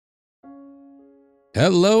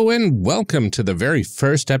Hello and welcome to the very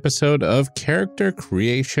first episode of Character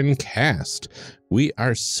Creation Cast. We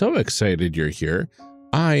are so excited you're here.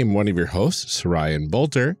 I'm one of your hosts, Ryan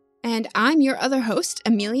Bolter. And I'm your other host,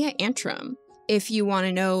 Amelia Antrim. If you want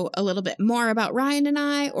to know a little bit more about Ryan and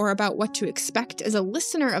I, or about what to expect as a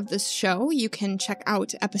listener of this show, you can check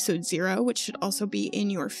out episode 0, which should also be in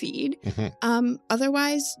your feed.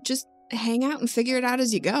 Otherwise, just hang out and figure it out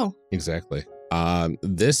as you go. Exactly.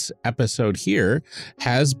 This episode here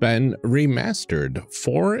has been remastered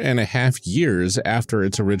 4.5 years after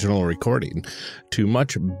its original recording to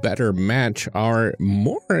much better match our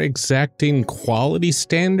more exacting quality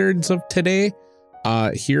standards of today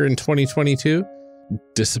here in 2022.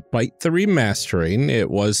 Despite the remastering, it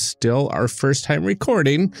was still our first time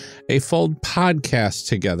recording a full podcast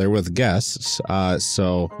together with guests.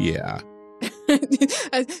 So yeah.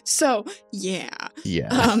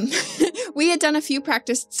 We had done a few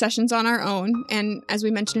practice sessions on our own, and as we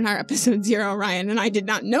mentioned in our episode 0, Ryan and I did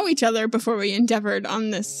not know each other before we endeavored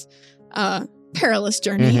on this perilous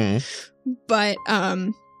journey. But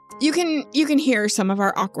you can hear some of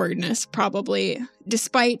our awkwardness probably.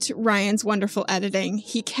 Despite Ryan's wonderful editing,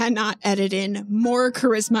 he cannot edit in more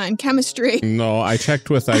charisma and chemistry. No, I checked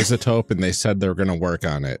with Isotope and they said they're going to work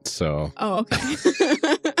on it. So okay.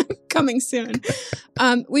 Coming soon.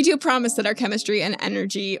 We do promise that our chemistry and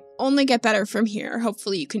energy only get better from here.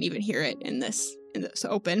 Hopefully you can even hear it in this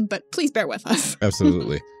open, but please bear with us.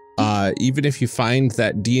 Absolutely. Even if you find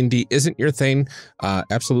that D&D isn't your thing,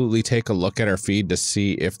 absolutely take a look at our feed to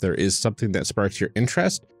see if there is something that sparks your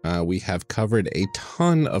interest. We have covered a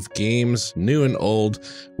ton of games, new and old,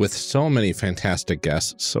 with so many fantastic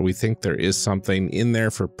guests. So we think there is something in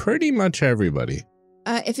there for pretty much everybody.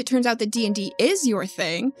 If it turns out that D&D is your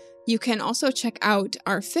thing, you can also check out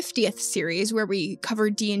our 50th series where we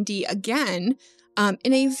cover D&D again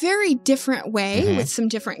in a very different way with some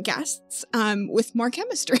different guests with more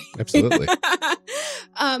chemistry. Absolutely.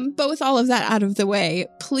 But with all of that out of the way,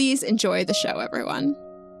 please enjoy the show, everyone.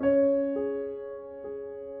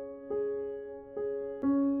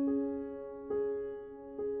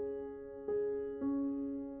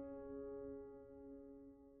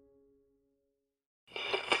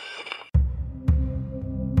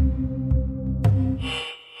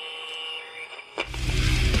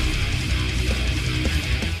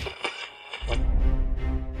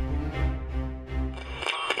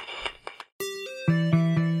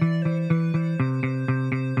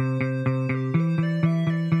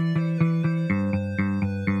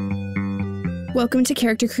 Welcome to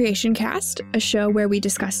Character Creation Cast, a show where we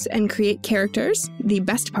discuss and create characters, the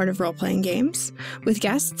best part of role-playing games, with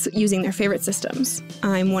guests using their favorite systems.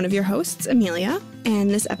 I'm one of your hosts, Amelia, and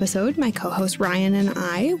this episode, my co-host Ryan and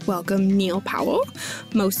I welcome Neal Powell,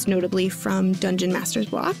 most notably from Dungeon Master's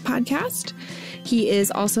Block podcast. He is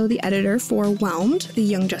also the editor for Whelmed, the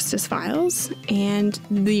Young Justice Files, and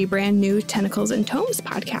the brand new Tentacles and Tomes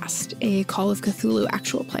podcast, a Call of Cthulhu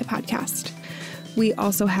actual play podcast. We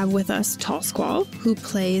also have with us Tallsquall, who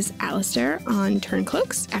plays Alistair on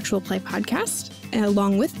Turncloaks, actual play podcast. And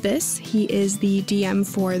along with this, he is the DM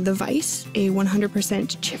for The Vice, a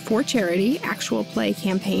 100% for charity actual play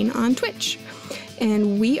campaign on Twitch.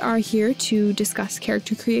 And we are here to discuss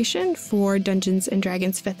character creation for Dungeons &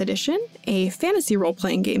 Dragons 5th edition, a fantasy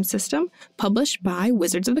role-playing game system published by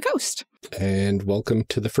Wizards of the Coast. And welcome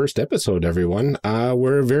to the first episode, everyone.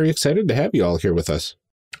 We're very excited to have you all here with us.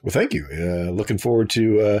 Well, thank you. Looking forward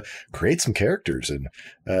to create some characters and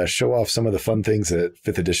show off some of the fun things that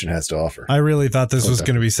 5th edition has to offer. I really thought this was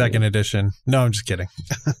going to be 2nd edition. No, I'm just kidding.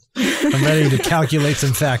 I'm ready to calculate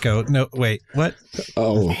some THACO. No, wait, what?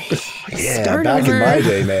 Oh, yeah, start back over. In my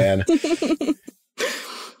day, man.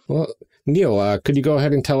 Well, Neal, could you go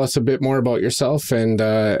ahead and tell us a bit more about yourself and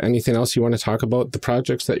anything else you want to talk about the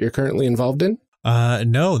projects that you're currently involved in?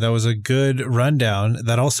 No, that was a good rundown.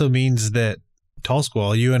 That also means that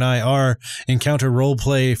Tallsquall, you and I are Encounter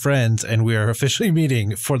Roleplay friends, and we are officially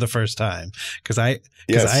meeting for the first time because I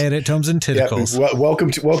edit Tomes and Tentacles. Yeah, welcome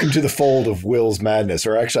to the fold of Will's madness,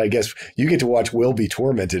 or actually, I guess you get to watch Will be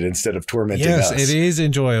tormented instead of tormenting us. Yes, it is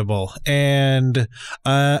enjoyable, and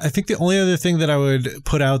I think the only other thing that I would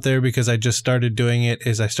put out there, because I just started doing it,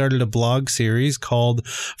 is I started a blog series called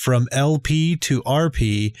From LP to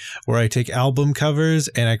RP, where I take album covers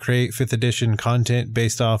and I create 5th edition content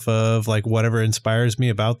based off of like whatever inspires me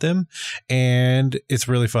about them, and it's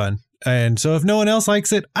really fun. And so if no one else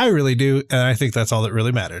likes it, I really do, and I think that's all that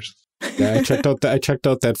really matters. Yeah, I checked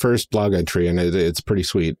out that first blog entry, and it's pretty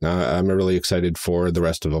sweet. I'm really excited for the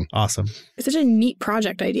rest of them. Awesome. It's such a neat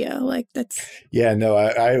project idea. Like that's. Yeah, no,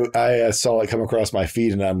 I saw it come across my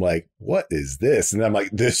feed, and I'm like, what is this? And I'm like,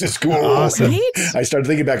 this is cool. Awesome. Right? I started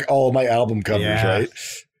thinking back all of my album covers, right?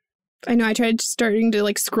 I know. I tried starting to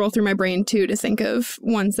like scroll through my brain too to think of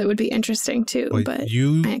ones that would be interesting too, but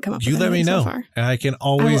you I didn't come up you with let me know, so far. and I can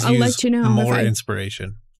always I'll use let you know more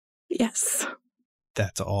inspiration. Yes.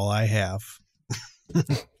 That's all I have. All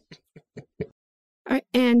right,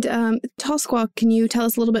 and Tallsquall, can you tell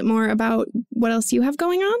us a little bit more about what else you have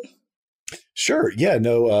going on? Sure. Yeah.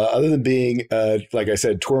 No. Other than being, like I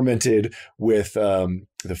said, tormented with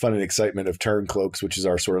the fun and excitement of Turncloaks, which is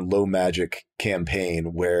our sort of low magic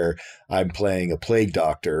campaign, where I'm playing a plague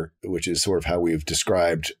doctor, which is sort of how we've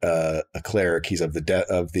described a cleric. He's of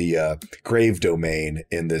the grave domain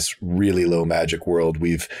in this really low magic world.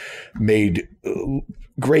 We've made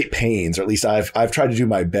great pains, or at least I've tried to do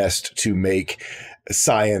my best to make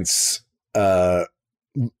science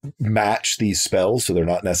match these spells, so they're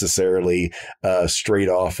not necessarily straight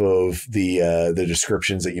off of the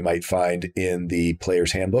descriptions that you might find in the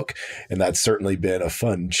player's handbook, and that's certainly been a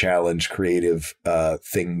fun challenge, creative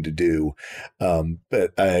thing to do.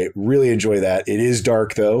 But I really enjoy that. It is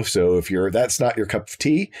dark though, so if that's not your cup of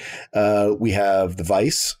tea, we have the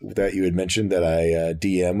Vice that you had mentioned that I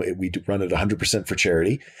DM. We run it 100% for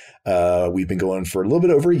charity. We've been going for a little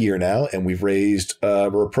bit over a year now, and we've raised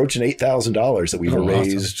we're approaching $8,000 that we've raised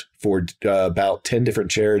for about 10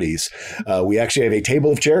 different charities. We actually have a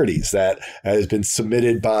table of charities that has been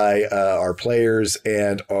submitted by our players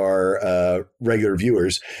and our regular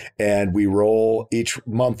viewers, and we roll each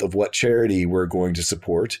month of what charity we're going to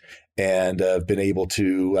support, and been able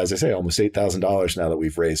to, as I say, almost $8,000 now that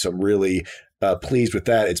we've raised. So I'm really pleased with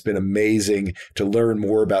that. It's been amazing to learn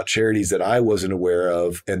more about charities that I wasn't aware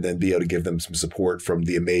of, and then be able to give them some support from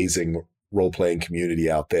the amazing role-playing community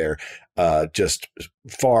out there. Just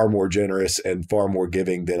far more generous and far more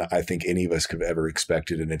giving than I think any of us could have ever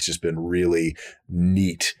expected. And it's just been really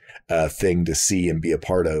neat thing to see and be a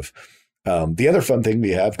part of. The other fun thing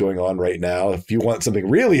we have going on right now, if you want something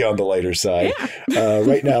really on the lighter side,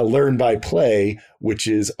 right now, Learn by Play, which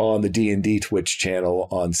is on the D&D Twitch channel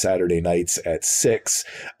on Saturday nights at 6.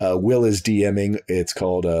 Will is DMing. It's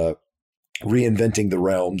called Reinventing the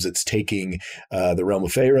Realms. It's taking the realm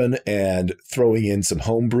of Faerun and throwing in some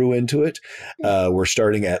homebrew into it. We're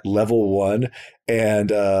starting at level 1,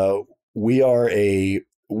 and we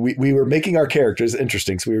were making our characters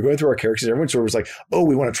interesting. So we were going through our characters. Everyone sort of was like, oh,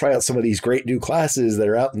 we want to try out some of these great new classes that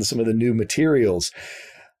are out and some of the new materials.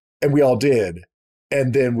 And we all did.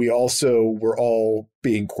 And then we also were all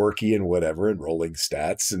being quirky and whatever, and rolling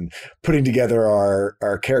stats and putting together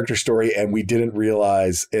our character story. And we didn't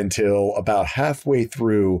realize until about halfway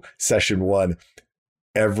through session 1,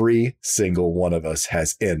 every single one of us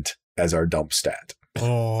has int as our dump stat.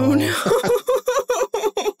 Oh no.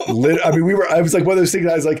 I was like one of those things.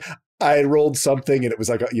 I was like, I had rolled something and it was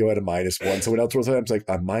like, you had a -1. Someone else rolled something. I was like,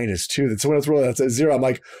 I'm -2. Then someone else rolled it. It's 0. I'm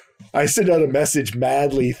like, I sent out a message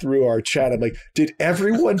madly through our chat. I'm like, did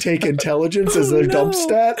everyone take intelligence as their dump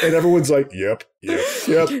stat? And everyone's like, yep.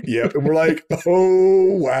 And we're like,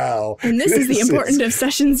 oh, wow. And this is the importance of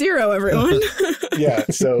session 0, everyone. Yeah.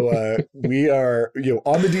 So we are,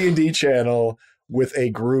 on the D&D channel with a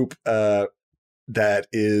group that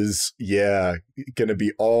is, going to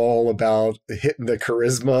be all about hitting the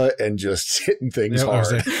charisma and just hitting things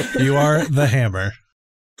hard. You are the hammer.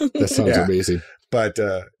 That sounds amazing. But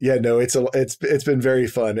it's been very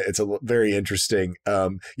fun. It's very interesting. A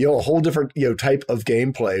whole different type of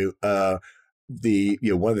gameplay. One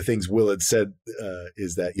of the things Will had said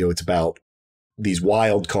is that it's about these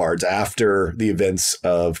wild cards after the events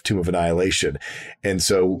of Tomb of Annihilation, and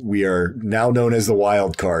so we are now known as the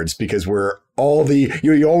wild cards because we're all the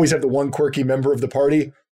you always have the one quirky member of the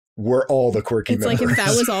party. We're all the quirky members. It's like if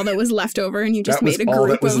that was all that was left over and you just made a group all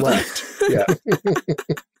that was of left. Yeah.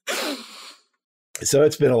 So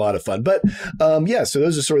it's been a lot of fun. But so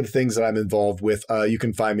those are sort of the things that I'm involved with. You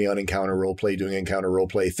can find me on Encounter Roleplay doing Encounter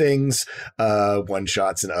Roleplay things,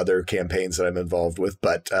 one-shots and other campaigns that I'm involved with.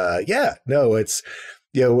 But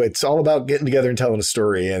it's all about getting together and telling a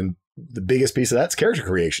story. And the biggest piece of that's character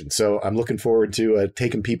creation. So I'm looking forward to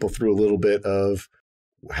taking people through a little bit of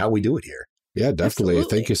how we do it here. Yeah, definitely.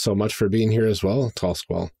 Absolutely. Thank you so much for being here as well,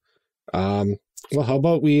 Tallsquall. Well, how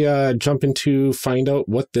about we jump into find out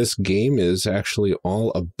what this game is actually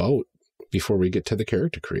all about before we get to the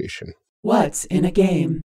character creation. What's in a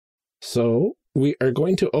game? So we are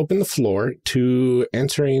going to open the floor to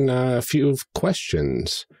answering a few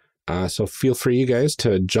questions. So feel free, you guys,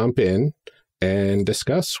 to jump in and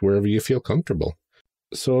discuss wherever you feel comfortable.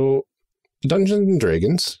 So, Dungeons and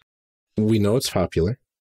Dragons, we know it's popular.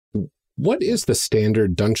 What is the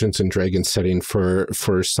standard Dungeons and Dragons setting for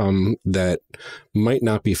some that might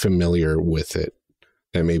not be familiar with it,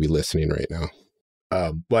 that may be listening right now?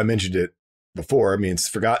 Well, I mentioned it before. I mean, it's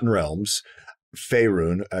Forgotten Realms,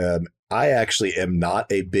 Faerun. I actually am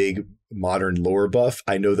not a big modern lore buff.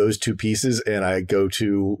 I know those two pieces, and I go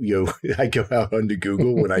to, I go out onto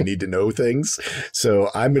Google when I need to know things.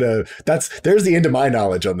 So there's the end of my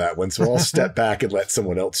knowledge on that one. So I'll step back and let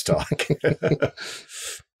someone else talk.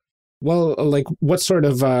 Well, like what sort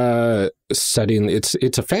of setting?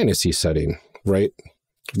 It's a fantasy setting, right?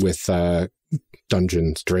 With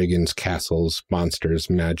dungeons, dragons, castles, monsters,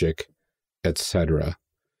 magic, etc.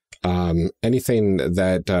 Anything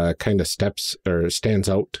that kind of stands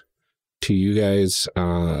out to you guys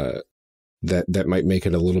that might make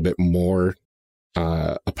it a little bit more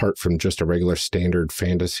apart from just a regular standard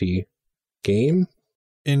fantasy game?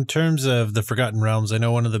 In terms of the Forgotten Realms, I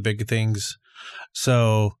know one of the big things,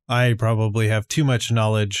 so I probably have too much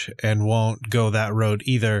knowledge and won't go that road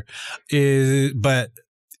either, but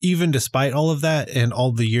even despite all of that and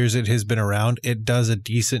all the years it has been around, it does a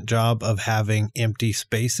decent job of having empty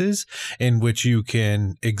spaces in which you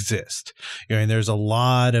can exist. And there's a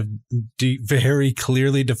lot of very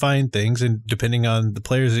clearly defined things, and depending on the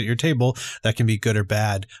players at your table, that can be good or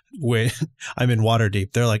bad. When I'm in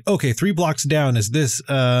Waterdeep, they're like, okay, 3 blocks down is this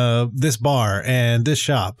bar and this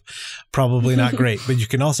shop. Probably not great, but you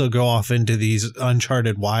can also go off into these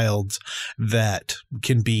uncharted wilds that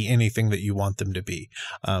can be anything that you want them to be.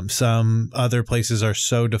 Some other places are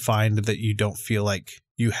so defined that you don't feel like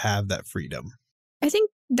you have that freedom. I think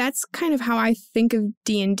that's kind of how I think of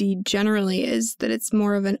D&D generally, is that it's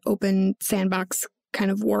more of an open sandbox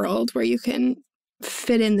kind of world where you can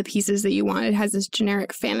fit in the pieces that you want. It has this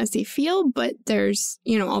generic fantasy feel, but there's,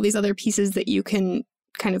 all these other pieces that you can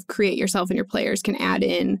kind of create yourself and your players can add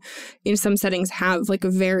in. Some settings have like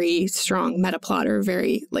a very strong meta plot or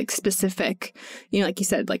very like specific, like you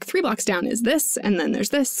said, like 3 blocks down is this, and then there's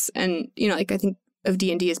this. And, I think of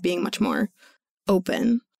D&D as being much more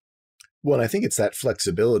open. Well, and I think it's that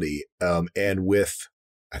flexibility. And with,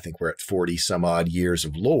 I think we're at 40 some odd years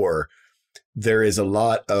of lore, there is a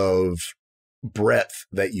lot of breadth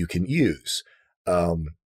that you can use.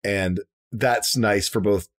 And that's nice for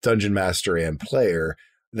both dungeon master and player,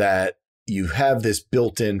 that you have this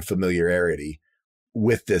built-in familiarity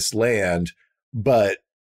with this land. But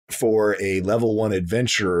for a level 1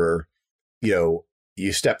 adventurer, you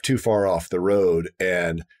step too far off the road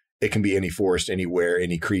and it can be any forest, anywhere,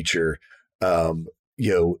 any creature,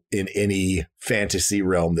 in any fantasy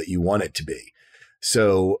realm that you want it to be.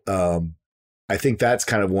 So I think that's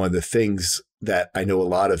kind of one of the things that I know a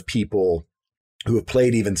lot of people who have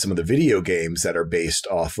played even some of the video games that are based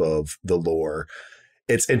off of the lore.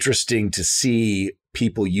 It's interesting to see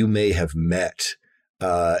people you may have met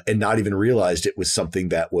and not even realized it was something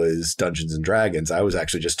that was Dungeons and Dragons. I was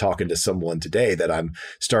actually just talking to someone today that I'm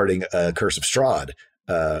starting a Curse of Strahd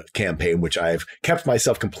campaign, which I've kept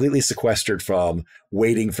myself completely sequestered from,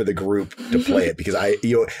 waiting for the group to play it, because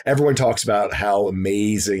everyone talks about how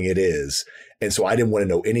amazing it is. And so I didn't want to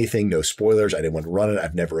know anything, no spoilers. I didn't want to run it.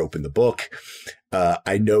 I've never opened the book.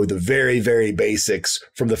 I know the very, very basics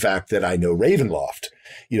from the fact that I know Ravenloft,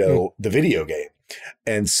 the video game.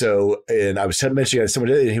 And so, and I was mentioning to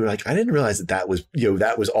someone, and he was like, I didn't realize that was,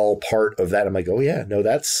 that was all part of that. I'm like, oh yeah, no,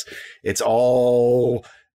 it's all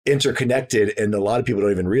interconnected. And a lot of people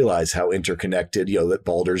don't even realize how interconnected, that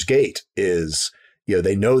Baldur's Gate is.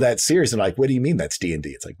 They know that series and like, what do you mean that's D&D?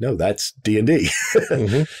 It's like, no, that's D&D.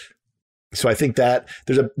 Mm-hmm. So I think that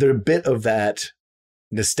there's a bit of that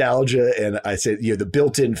nostalgia, and I say, the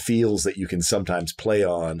built-in feels that you can sometimes play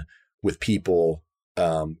on with people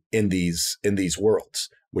in these worlds,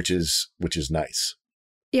 which is nice.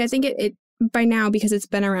 Yeah, I think it by now, because it's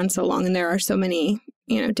been around so long and there are so many,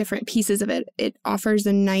 different pieces of it, it offers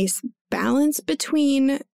a nice balance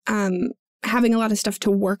between having a lot of stuff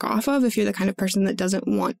to work off of if you're the kind of person that doesn't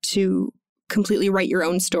want to completely write your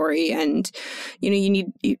own story, and you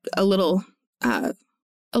need a little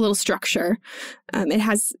structure. It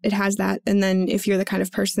has that, and then if you're the kind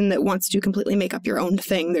of person that wants to completely make up your own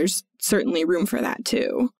thing, there's certainly room for that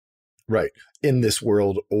too. Right, in this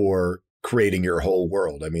world or creating your whole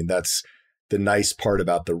world. I mean, that's the nice part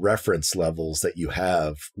about the reference levels that you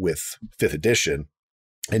have with 5th edition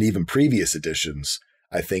and even previous editions,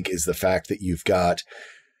 I think, is the fact that you've got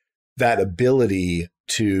that ability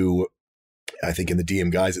to I think in the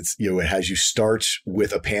DM guides, it's, you know, it has you start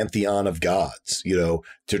with a pantheon of gods, you know,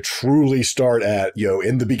 to truly start at, you know,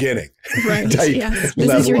 in the beginning, Right. type Yes. This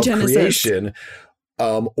level is your of genesis. creation.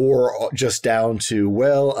 Or just down to,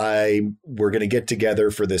 well, we're going to get together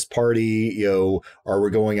for this party, you know, or we're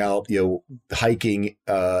going out, you know, hiking,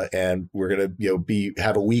 and we're going to, you know,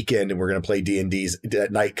 have a weekend and we're going to play D&Ds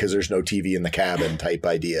at night because there's no TV in the cabin type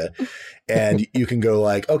idea. And you can go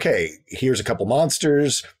like, okay, here's a couple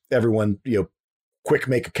monsters, everyone, you know, quick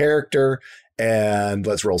make a character and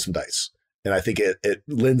let's roll some dice. And I think it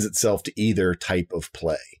lends itself to either type of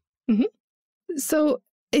play. Mm-hmm. So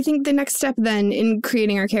I think the next step then in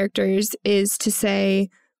creating our characters is to say,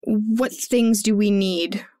 what things do we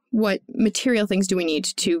need? What material things do we need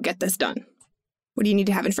to get this done? What do you need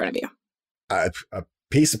to have in front of you? A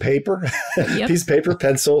piece of paper, Yep. piece of paper,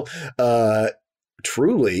 pencil,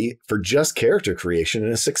 truly for just character creation,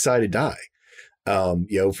 and a 6-sided die. You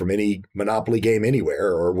know, from any Monopoly game anywhere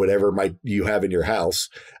or whatever you have in your house.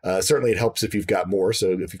 Certainly it helps if you've got more.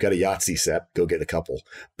 So if you've got a Yahtzee set, go get a couple.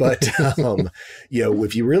 But, you know,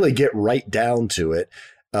 if you really get right down to it,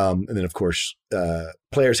 and then of course,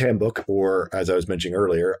 Player's Handbook, or as I was mentioning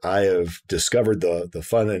earlier, I have discovered the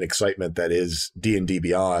fun and excitement that is D&D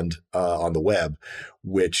Beyond on the web,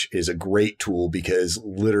 which is a great tool because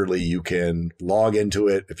literally you can log into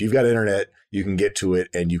it. If you've got internet, you can get to it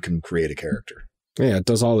and you can create a character. Yeah, it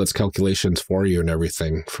does all its calculations for you and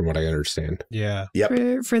everything, from what I understand. Yeah.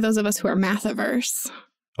 Yep. For those of us who are math averse.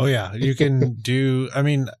 Oh, yeah. You can do, I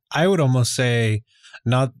mean, I would almost say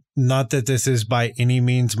not that this is by any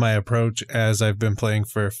means my approach, as I've been playing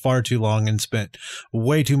for far too long and spent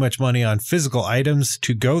way too much money on physical items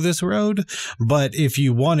to go this road. But if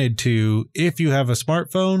you wanted to, if you have a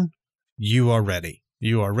smartphone, you are ready.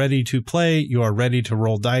 You are ready to play. You are ready to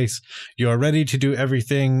roll dice. You are ready to do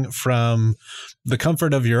everything from the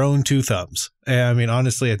comfort of your own two thumbs. And I mean,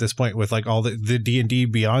 honestly, at this point, with like all the D&D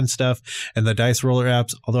Beyond stuff and the dice roller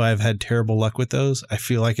apps, although I've had terrible luck with those, I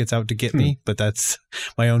feel like it's out to get me, but that's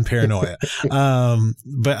my own paranoia.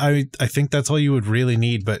 But I think that's all you would really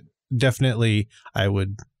need. But definitely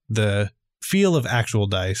the feel of actual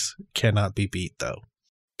dice cannot be beat, though.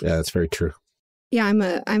 Yeah, that's very true. Yeah, I'm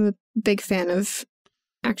a big fan of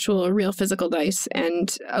actual real physical dice,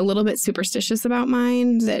 and a little bit superstitious about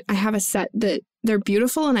mine that I have a set that they're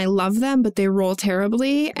beautiful and I love them, but they roll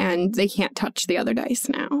terribly and they can't touch the other dice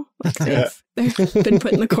now. Like they've been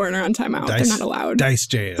put in the corner on timeout. They're not allowed. Dice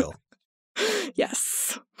jail.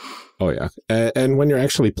 Yes. Oh, yeah. And when you're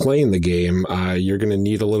actually playing the game, you're going to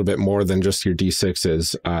need a little bit more than just your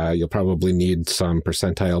D6s. You'll probably need some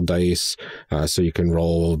percentile dice, so you can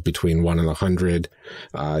roll between 1 and 100.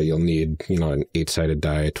 You'll need, you know, an 8-sided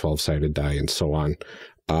die, 12-sided die, and so on.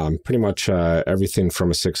 Pretty much everything from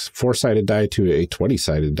a 4-sided die to a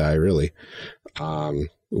 20-sided die, really,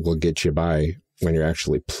 will get you by when you're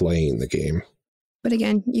actually playing the game. But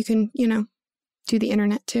again, you can, you know, do the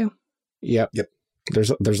internet too. Yep.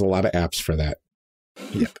 There's a lot of apps for that.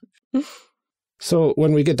 Yep. So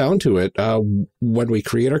when we get down to it, when we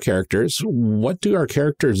create our characters, what do our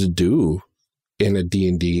characters do in a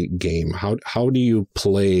D&D game? How do you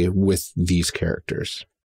play with these characters?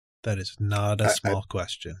 That is not a small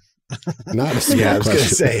question. Not a small I was going to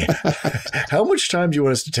question. say, how much time do you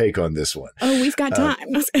want us to take on this one? Oh, we've got time.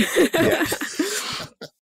 Yeah.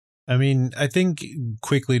 I mean, I think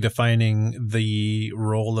quickly defining the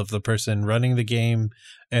role of the person running the game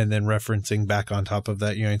and then referencing back on top of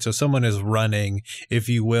that, you know, so someone is running, if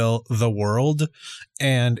you will, the world,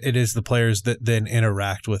 and it is the players that then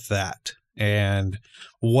interact with that. And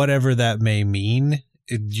whatever that may mean,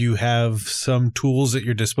 you have some tools at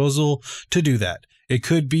your disposal to do that. It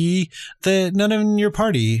could be that none in your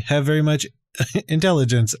party have very much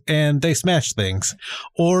intelligence and they smash things,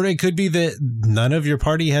 or it could be that none of your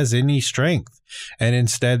party has any strength and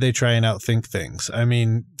instead they try and outthink things. I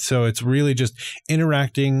mean, so it's really just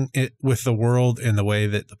interacting with the world in the way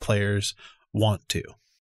that the players want to.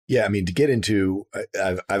 Yeah, I mean, to get into,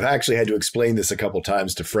 I've actually had to explain this a couple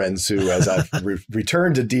times to friends who, as I've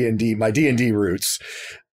returned to D&D, my D&D roots,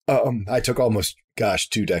 I took almost,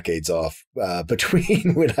 2 decades off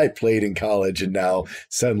between when I played in college and now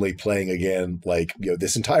suddenly playing again. Like, you know,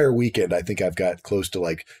 this entire weekend, I think I've got close to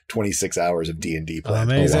like 26 hours of D&D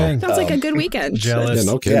planned. Amazing. Oh, wow. Sounds like a good weekend. Jealous.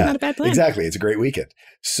 Yeah, no kidding. Yeah, Not a bad plan. exactly. It's a great weekend.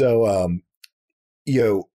 So, you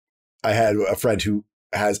know, I had a friend who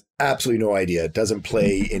has absolutely no idea, doesn't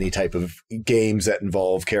play any type of games that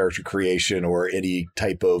involve character creation or any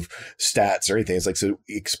type of stats or anything. It's like, so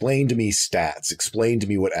explain to me stats, explain to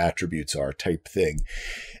me what attributes are, type thing.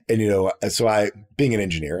 And, you know, so being an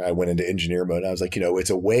engineer, I went into engineer mode. I was like, you know, it's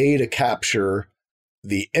a way to capture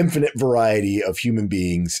the infinite variety of human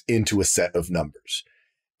beings into a set of numbers.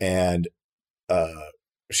 And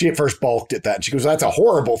she at first balked at that. And she goes, that's a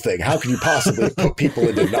horrible thing. How can you possibly put people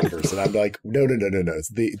into numbers? And I'm like, no.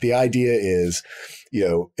 The idea is,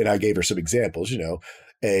 and I gave her some examples,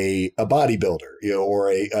 a bodybuilder,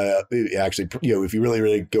 or actually, if you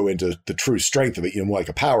really go into the true strength of it, more like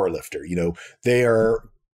a power lifter, they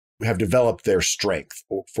have developed their strength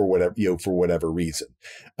for whatever reason,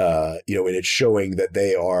 and it's showing that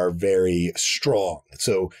they are very strong.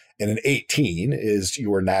 So, and an 18 is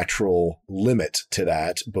your natural limit to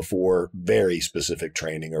that before very specific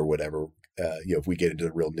training or whatever. If we get into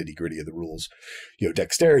the real nitty gritty of the rules,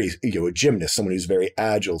 dexterity, a gymnast, someone who's very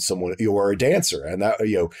agile, someone, or a dancer. And that,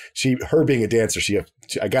 her being a dancer,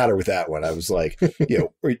 I got her with that one. I was like,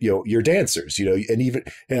 you're dancers,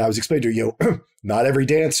 and I was explaining to her, not every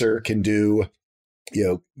dancer can do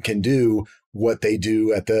what they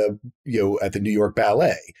do at the New York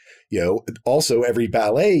Ballet. Also every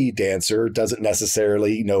ballet dancer doesn't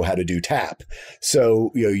necessarily know how to do tap.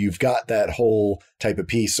 So, you've got that whole type of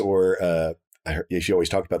piece, or she always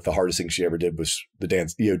talked about the hardest thing she ever did was the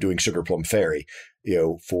dance, doing Sugar Plum Fairy,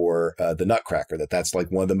 for the Nutcracker, that's like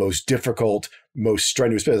one of the most difficult, most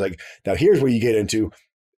strenuous bits. Like, now here's where you get into,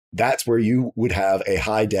 that's where you would have a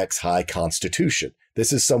high dex, high constitution.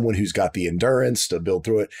 This is someone who's got the endurance to build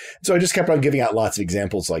through it. So I just kept on giving out lots of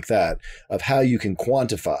examples like that of how you can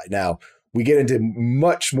quantify. Now, we get into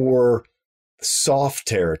much more soft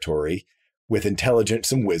territory with intelligence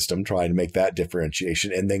and wisdom, trying to make that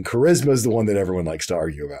differentiation. And then charisma is the one that everyone likes to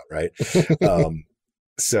argue about, right?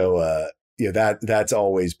 That's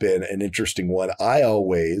always been an interesting one. I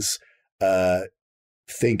always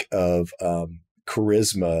think of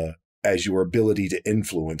charisma as your ability to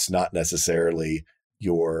influence, not necessarily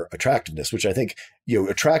your attractiveness, which I think,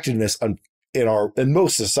 attractiveness in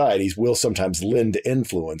most societies will sometimes lend to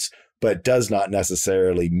influence, but does not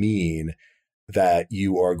necessarily mean that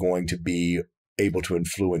you are going to be able to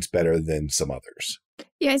influence better than some others.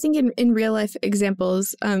 Yeah, I think in real life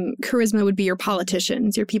examples, charisma would be your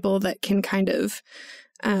politicians, your people that can kind of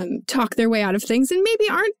talk their way out of things and maybe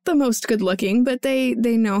aren't the most good looking, but they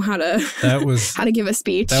know how to how to give a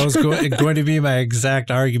speech. That was going to be my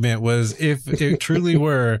exact argument, was if it truly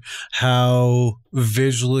were how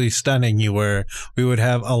visually stunning you were, we would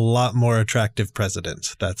have a lot more attractive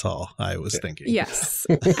presidents. That's all I was thinking. Yes,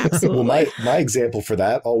 absolutely. Well, my example for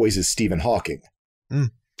that always is Stephen Hawking.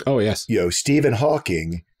 Oh, yes. Stephen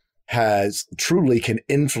Hawking can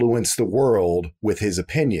influence the world with his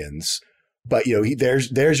opinions. But,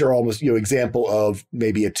 there's your almost, example of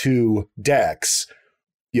maybe a 2 dex,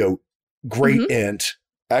 great int,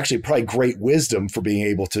 actually probably great wisdom for being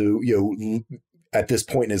able to, at this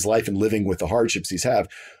point in his life and living with the hardships he's have.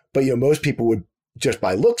 But, most people would just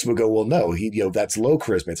by looks would go, well, no, that's low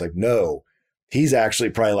charisma. It's like, no, he's actually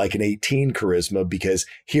probably like an 18 charisma, because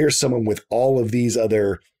here's someone with all of these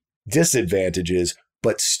other disadvantages,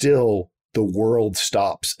 but still the world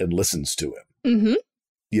stops and listens to him. Mm-hmm.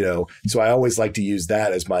 So I always like to use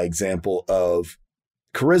that as my example of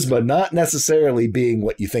charisma not necessarily being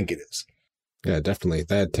what you think it is. Yeah, definitely.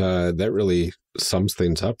 That really sums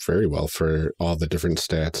things up very well for all the different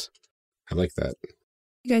stats. I like that.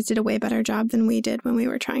 You guys did a way better job than we did when we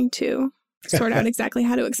were trying to sort out exactly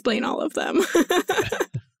how to explain all of them.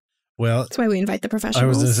 Well, that's why we invite the professionals. I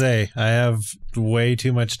was going to say, I have way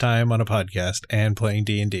too much time on a podcast and playing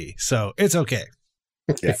D&D, so it's okay.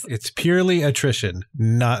 Yeah. It's purely attrition,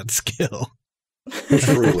 not skill.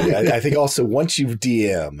 Truly. I think also once you've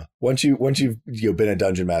been a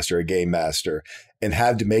dungeon master, a game master, and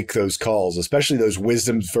had to make those calls, especially those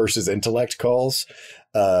wisdom versus intellect calls,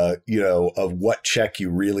 of what check you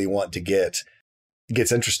really want to get, it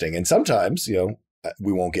gets interesting. And sometimes,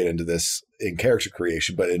 we won't get into this in character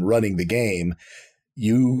creation, but in running the game,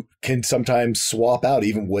 you can sometimes swap out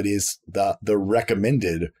even what is the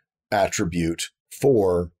recommended attribute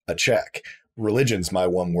for a check. Religion's my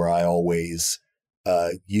one where I always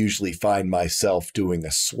usually find myself doing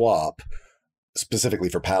a swap, specifically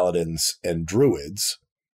for paladins and druids,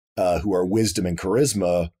 who are wisdom and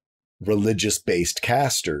charisma religious-based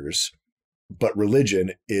casters, but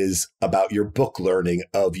religion is about your book learning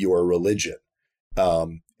of your religion. But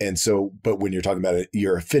when you're talking about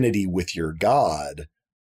your affinity with your god,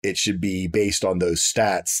 it should be based on those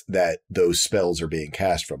stats that those spells are being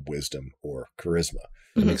cast from, wisdom or charisma.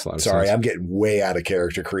 That makes a lot of sense. Sorry, I'm getting way out of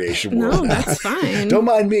character creation. No, that's fine. Don't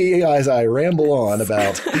mind me as I ramble on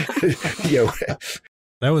about,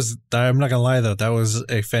 That was, I'm not going to lie though, that was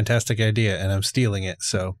a fantastic idea and I'm stealing it.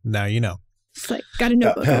 So now you know. It's like, got a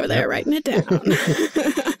notebook over there writing it down.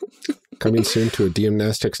 Coming soon to a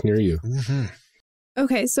DMNastics near you. Mm-hmm.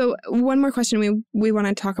 Okay, so one more question we want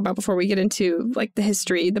to talk about before we get into like the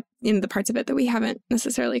history, the parts of it that we haven't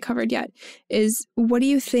necessarily covered yet, is what do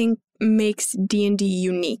you think makes D&D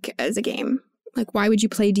unique as a game? Like, why would you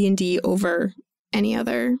play D&D over any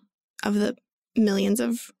other of the millions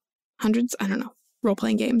of hundreds, I don't know,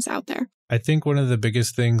 role-playing games out there? I think one of the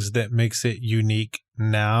biggest things that makes it unique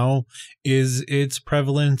now is its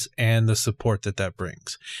prevalence and the support that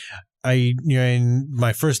brings.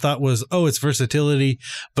 My first thought was, it's versatility,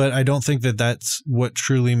 but I don't think that that's what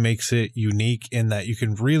truly makes it unique, in that you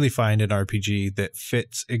can really find an RPG that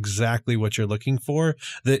fits exactly what you're looking for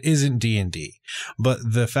that isn't D&D. But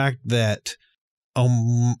the fact that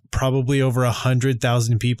probably over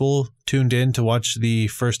 100,000 people tuned in to watch the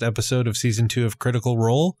first episode of season 2 of Critical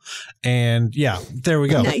Role. And yeah, there we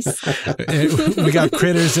go. Nice. We got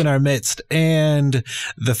critters in our midst. And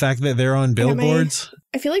the fact that they're on billboards.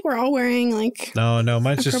 I feel like we're all wearing like... No,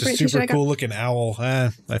 mine's just a super cool looking owl. I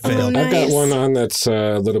failed. Nice. I've got one on that's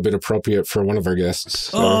a little bit appropriate for one of our guests.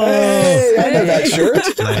 So. Oh, hey, I know that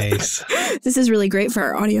shirt. Nice. This is really great for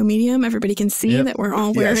our audio medium. Everybody can see that we're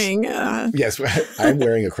all wearing... Yes, I'm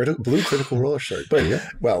wearing a blue Critical Role shirt. But,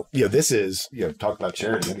 this is, talk about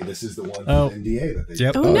charity. I mean, this is the one from NDA that they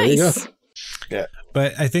Yep. Oh, nice. Yeah.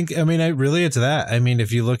 But I think, it's that. I mean,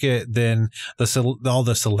 if you look at then all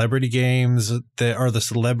the celebrity games that are the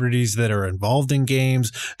celebrities that are involved in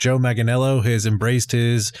games, Joe Manganiello has embraced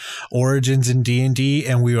his origins in D&D,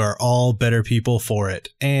 and we are all better people for it.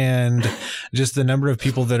 And just the number of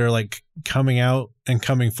people that are like coming out and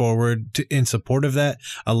coming forward in support of that,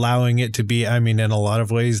 allowing it to be, in a lot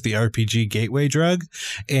of ways, the RPG gateway drug.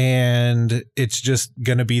 And it's just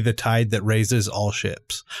going to be the tide that raises all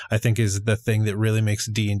ships, I think, is the thing that really makes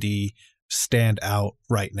D&D stand out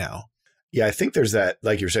right now. Yeah, I think there's that,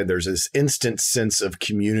 like you're saying, there's this instant sense of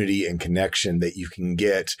community and connection that you can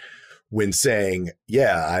get when saying,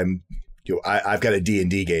 I've got a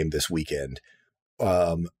D&D game this weekend.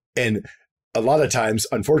 And a lot of times,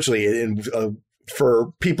 unfortunately,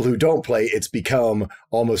 for people who don't play, it's become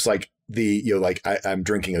almost like I'm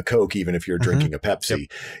drinking a Coke, even if you're drinking a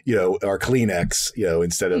Pepsi, or Kleenex,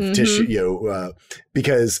 instead of tissue,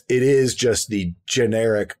 because it is just the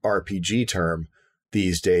generic RPG term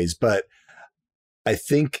these days. But I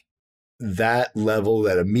think that level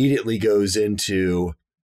that immediately goes into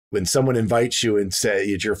when someone invites you and say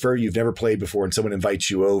it's your first, you've never played before, and someone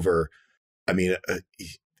invites you over.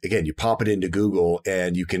 Again, you pop it into Google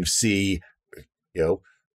and you can see,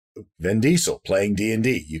 Vin Diesel playing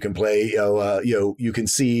D&D. You can play, you can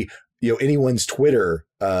see, anyone's Twitter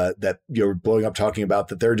that you're blowing up talking about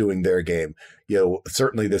that they're doing their game.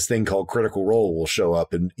 Certainly this thing called Critical Role will show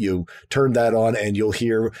up, and you turn that on and you'll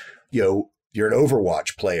hear, you're an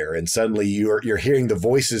Overwatch player, and suddenly you're hearing the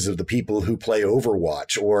voices of the people who play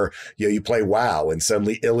Overwatch, or you play WoW, and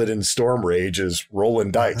suddenly Illidan Stormrage is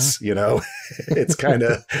rolling dice. It's kind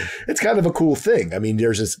of a cool thing. I mean,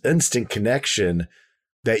 there's this instant connection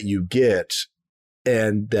that you get,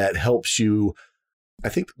 and that helps you. I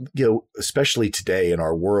think especially today in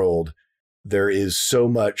our world, there is so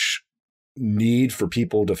much need for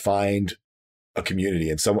people to find a community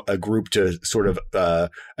and a group to sort of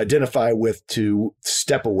identify with, to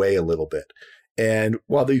step away a little bit. And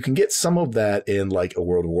while you can get some of that in like a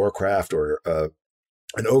World of Warcraft or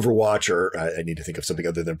an Overwatch, or I need to think of something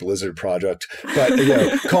other than Blizzard Project,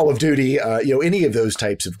 but Call of Duty, any of those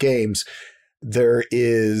types of games, there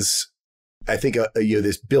is, I think,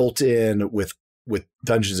 this built in with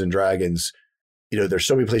Dungeons and Dragons. There's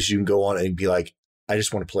so many places you can go on and be like, I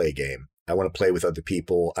just want to play a game. I want to play with other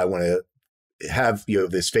people. I want to have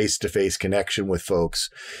this face-to-face connection with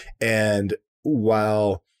folks. And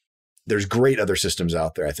while there's great other systems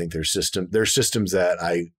out there, I think there's systems that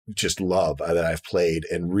I just love, that I've played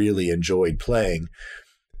and really enjoyed playing.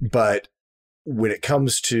 But when it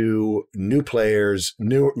comes to new players,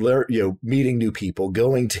 meeting new people,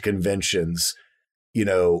 going to conventions,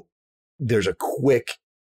 there's a quick,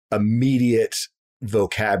 immediate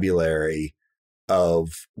vocabulary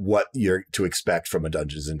of what you're to expect from a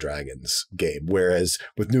Dungeons and Dragons game. Whereas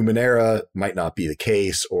with Numenera might not be the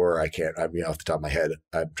case, or off the top of my head,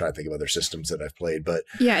 I'm trying to think of other systems that I've played, but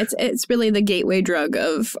yeah, it's really the gateway drug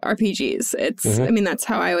of RPGs. It's, that's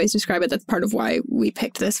how I always describe it. That's part of why we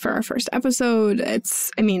picked this for our first episode.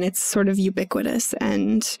 It's sort of ubiquitous.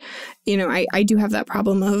 And, I do have that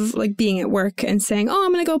problem of like being at work and saying,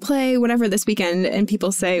 I'm going to go play whatever this weekend. And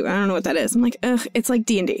people say, I don't know what that is. I'm like, it's like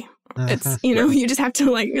D&D. It's, you just have to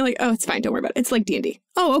you're like, it's fine. Don't worry about it. It's like D&D.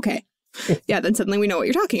 Oh, okay. Yeah. Then suddenly we know what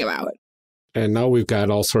you're talking about. And now we've got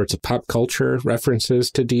all sorts of pop culture references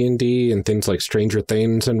to D&D and things like Stranger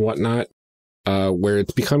Things and whatnot. where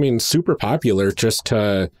it's becoming super popular just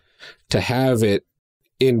to have it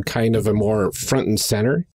in kind of a more front and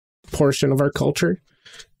center portion of our culture,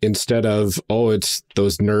 instead of, it's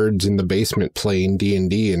those nerds in the basement playing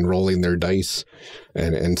D&D and rolling their dice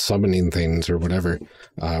and summoning things or whatever.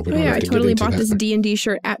 I totally bought this D&D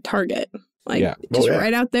shirt at Target.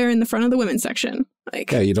 Right out there in the front of the women's section.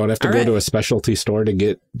 You don't have to go to a specialty store to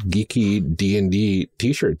get geeky D&D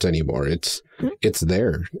t-shirts anymore. It's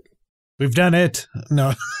there. We've done it.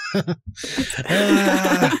 No. The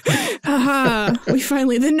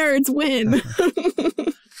nerds win.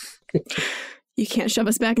 You can't shove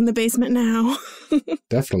us back in the basement now.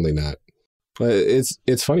 Definitely not. But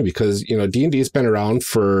it's funny because, D&D has been around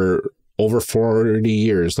for over 40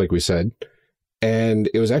 years, like we said. And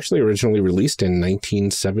it was actually originally released in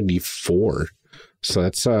 1974. So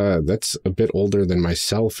that's a bit older than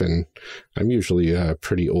myself. And I'm usually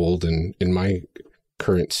pretty old in my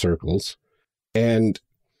current circles. And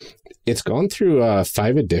it's gone through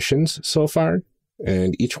 5 editions so far.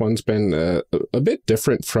 And each one's been a bit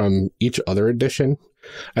different from each other edition.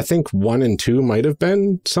 I think 1 and 2 might have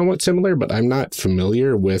been somewhat similar, but I'm not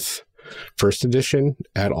familiar with first edition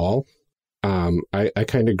at all. I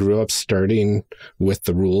kind of grew up starting with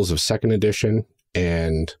the rules of second edition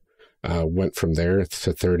and went from there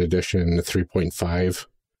to third edition, 3.5.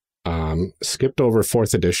 Skipped over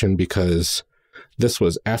fourth edition because this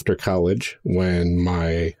was after college when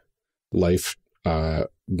my life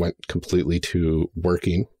went completely to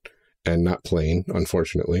working and not playing,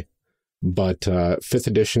 unfortunately. But fifth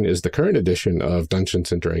edition is the current edition of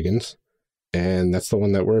Dungeons and Dragons, and that's the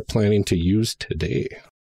one that we're planning to use today.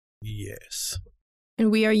 Yes.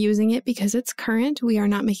 And we are using it because it's current. We are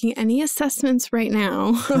not making any assessments right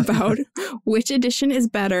now about which edition is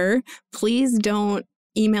better. Please don't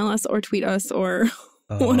email us or tweet us or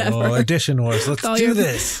whatever. Edition wars. Let's do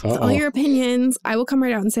this. It's all your opinions. I will come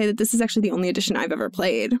right out and say that this is actually the only edition I've ever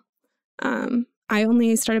played. I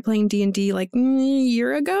only started playing D&D like a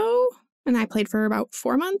year ago, and I played for about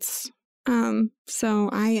 4 months. So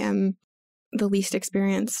I am the least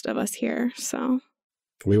experienced of us here. So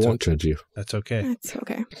we won't judge you. That's okay. It's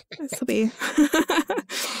okay. This will be.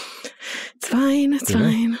 It's fine. It's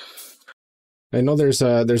fine. I know there's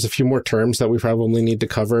a few more terms that we probably need to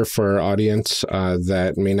cover for our audience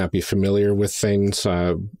that may not be familiar with things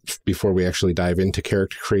before we actually dive into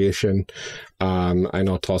character creation. I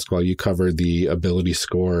know, Tallsquall, you covered the ability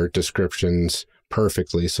score descriptions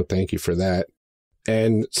perfectly, so thank you for that.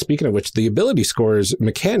 And speaking of which, the ability scores,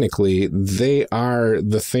 mechanically, they are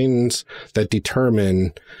the things that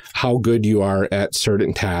determine how good you are at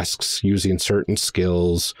certain tasks, using certain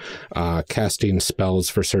skills, casting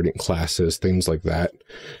spells for certain classes, things like that.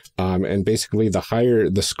 And basically, the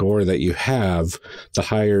higher the score that you have, the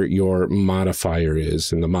higher your modifier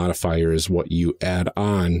is. And the modifier is what you add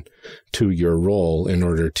on to your roll in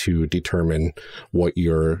order to determine what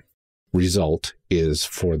your result is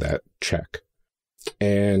for that check.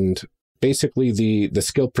 And basically the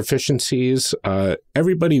skill proficiencies,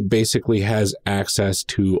 everybody basically has access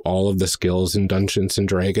to all of the skills in Dungeons and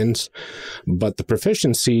Dragons, but the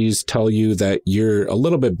proficiencies tell you that you're a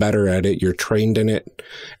little bit better at it, you're trained in it,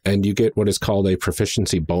 and you get what is called a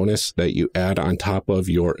proficiency bonus that you add on top of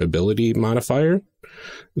your ability modifier.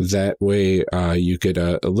 That way you get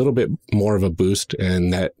a little bit more of a boost,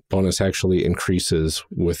 and that bonus actually increases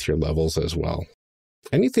with your levels as well.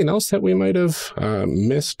 Anything else that we might have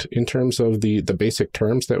missed in terms of the basic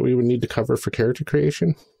terms that we would need to cover for character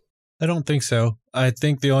creation? I don't think so. I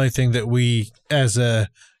think the only thing that we, as a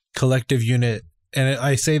collective unit, and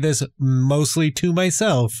I say this mostly to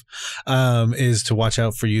myself, is to watch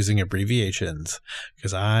out for using abbreviations,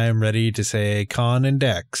 because I'm ready to say con and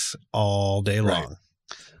dex all day long.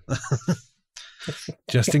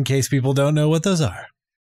 Just in case people don't know what those are.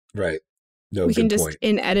 Right. No, we can just,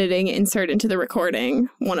 in editing, insert into the recording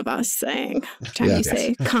one of us saying, every time you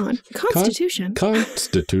say Constitution.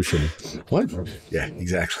 Constitution. What? Yeah,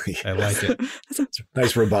 exactly. I like it.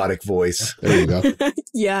 Nice robotic voice. There you go.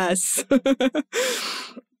 Yes.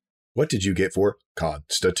 What did you get for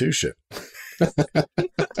Constitution?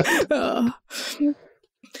 All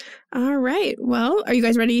right. Well, are you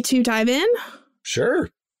guys ready to dive in? Sure.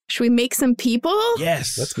 Should we make some people?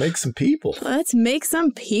 Yes. Let's make some people. Let's make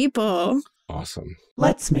some people. Awesome.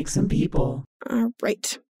 Let's make some people. All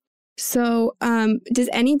right. So, does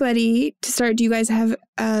anybody, to start, do you guys have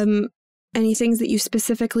any things that you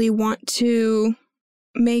specifically want to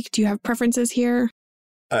make? Do you have preferences here?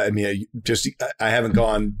 I mean, I haven't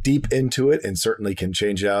gone deep into it and certainly can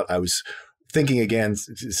change it out. I was thinking again,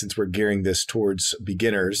 since we're gearing this towards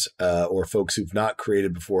beginners or folks who've not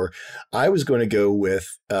created before, I was going to go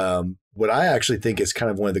with what I actually think is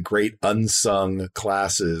kind of one of the great unsung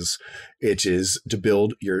classes, which is to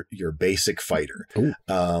build your basic fighter.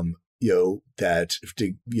 It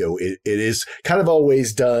is kind of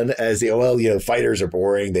always done as fighters are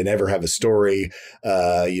boring. They never have a story.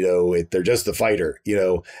 They're just the fighter,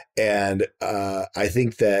 and I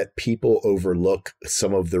think that people overlook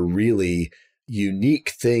some of the really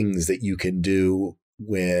unique things that you can do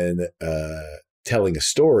when telling a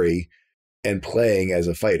story and playing as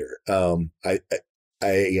a fighter. I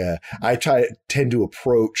tend to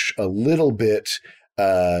approach a little bit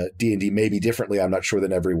D&D maybe differently. I'm not sure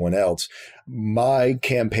than everyone else. My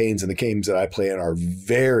campaigns and the games that I play in are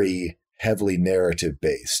very heavily narrative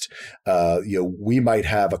based. We might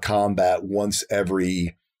have a combat once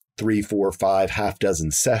every 3, 4, 5, half dozen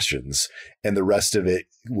sessions, and the rest of it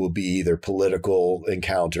will be either political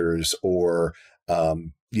encounters or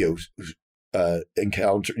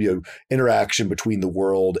interaction between the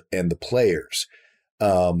world and the players.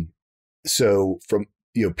 So from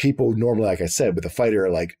people normally, like I said, with a fighter,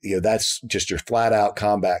 like, that's just your flat out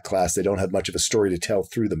combat class. They don't have much of a story to tell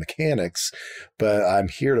through the mechanics, but I'm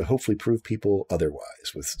here to hopefully prove people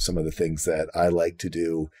otherwise with some of the things that I like to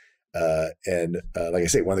do. Like I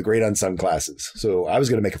say, one of the great unsung classes. So I was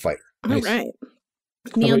going to make a fighter. All right.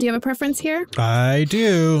 Neal, do you have a preference here? I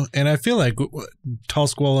do. And I feel like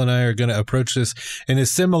Tallsquall and I are going to approach this in a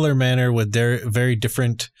similar manner with their very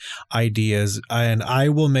different ideas. And I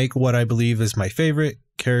will make what I believe is my favorite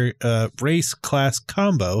race class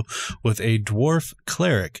combo with a dwarf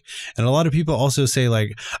cleric. And a lot of people also say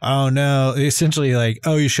like, oh no, essentially like,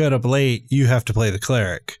 oh, you showed up late, you have to play the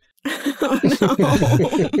cleric. Oh,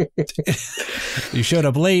 no. You showed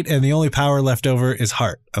up late and the only power left over is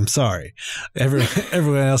heart. I'm sorry.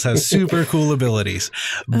 Everyone else has super cool abilities.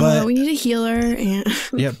 But we need a healer.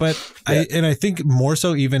 Yeah, but I think more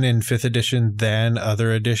so even in 5th edition than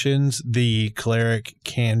other editions, the cleric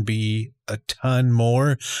can be a ton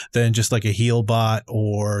more than just like a heal bot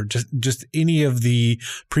or just any of the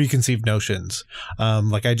preconceived notions.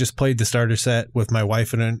 Like I just played the starter set with my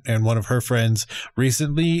wife and one of her friends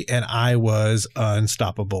recently, and I was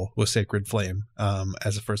unstoppable with Sacred Flame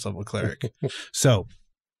as a first level cleric. So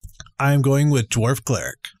I'm going with dwarf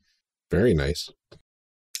cleric. Very nice.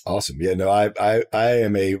 Awesome. Yeah, no, I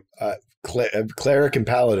am a cleric and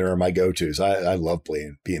paladin are my go-tos. I love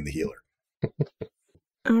being the healer.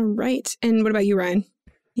 All right. And what about you, Ryan?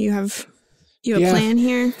 You have a plan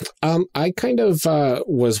here? I kind of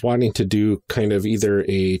was wanting to do kind of either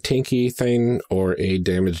a tanky thing or a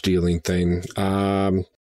damage dealing thing. I'm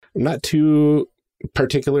not too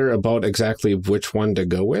particular about exactly which one to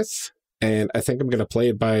go with. And I think I'm going to play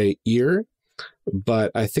it by ear,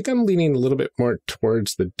 but I think I'm leaning a little bit more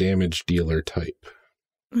towards the damage dealer type.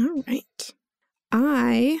 All right.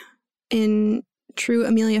 In true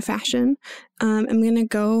Amelia fashion, I'm going to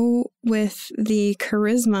go with the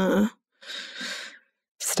charisma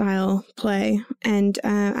style play, and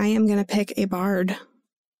I am going to pick a bard.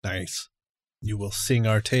 Nice. You will sing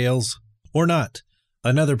our tales or not.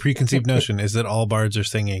 Another preconceived notion is that all bards are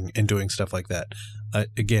singing and doing stuff like that.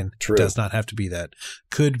 Again, True. Does not have to be that.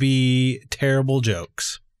 Could be terrible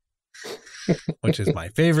jokes, which is my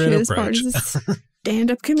favorite approach. Bard is a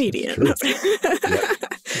stand-up comedian.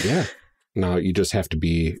 Yeah. Now, you just have to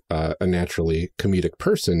be a naturally comedic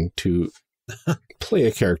person to play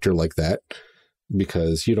a character like that,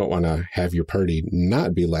 because you don't want to have your party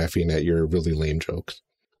not be laughing at your really lame jokes.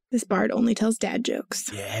 This bard only tells dad jokes.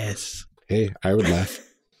 Yes. Hey, I would laugh.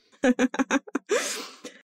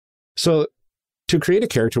 So, to create a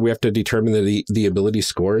character, we have to determine the ability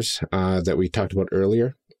scores that we talked about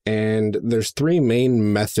earlier. And there's 3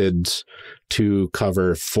 main methods to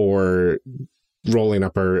cover for rolling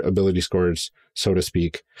up our ability scores, so to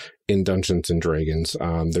speak, in Dungeons and Dragons.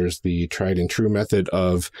 There's the tried and true method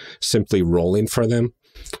of simply rolling for them.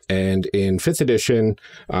 And in 5th edition,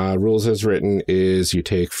 rules as written is you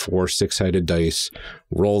take 4 6-sided dice,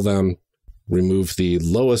 roll them, remove the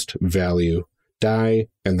lowest value die,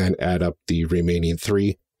 and then add up the remaining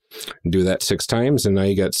 3. Do that 6 times, and now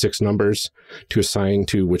you got 6 numbers to assign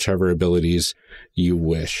to whichever abilities you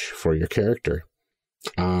wish for your character.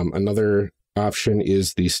 Another option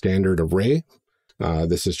is the standard array.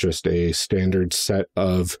 This is just a standard set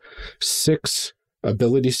of 6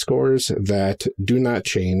 ability scores that do not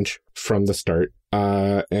change from the start.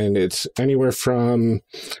 And it's anywhere from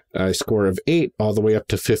a score of 8 all the way up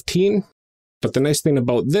to 15. But the nice thing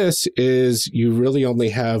about this is you really only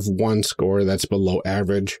have 1 score that's below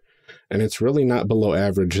average, and it's really not below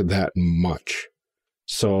average that much.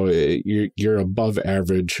 So you're above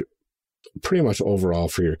average pretty much overall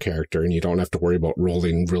for your character, and you don't have to worry about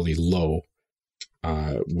rolling really low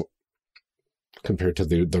compared to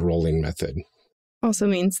the rolling method. Also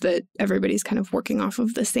means that everybody's kind of working off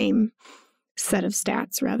of the same set of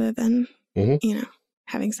stats rather than,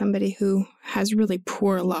 having somebody who has really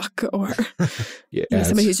poor luck or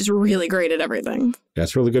somebody who's just really great at everything. Yeah,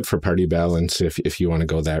 it's really good for party balance if you want to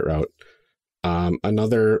go that route.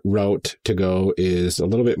 Another route to go is a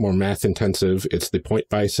little bit more math intensive. It's the point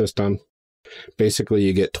buy system. Basically,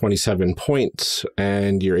 you get 27 points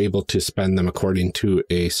and you're able to spend them according to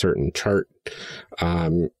a certain chart.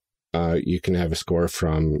 You can have a score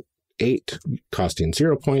from 8 costing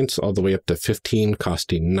 0 points all the way up to 15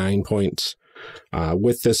 costing 9 points.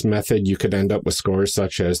 With this method, you could end up with scores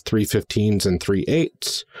such as 3 15s and 3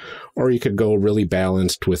 8s, or you could go really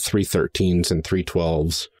balanced with 3 13s and 3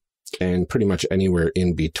 12s, and pretty much anywhere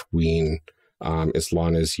in between, as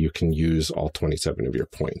long as you can use all 27 of your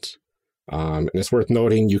points. And it's worth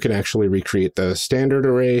noting, you can actually recreate the standard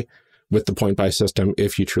array with the point buy system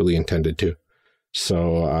if you truly intended to.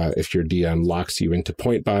 So if your DM locks you into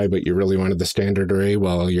point buy, but you really wanted the standard array,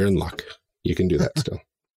 well, you're in luck. You can do that still.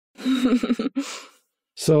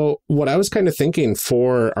 So what I was kind of thinking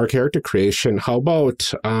for our character creation, how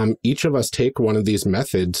about each of us take one of these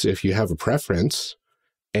methods if you have a preference,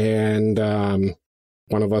 and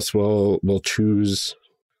one of us will choose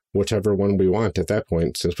whichever one we want at that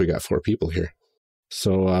point, since we got 4 people here.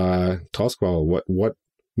 So Tallsquall, what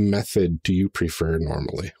method do you prefer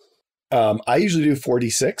normally? I usually do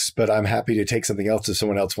 46, but I'm happy to take something else if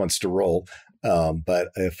someone else wants to roll. But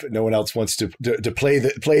if no one else wants to play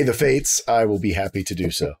the fates, I will be happy to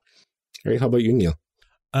do so. All right. How about you, Neal?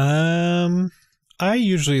 I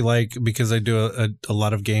usually because I do a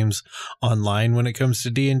lot of games online when it comes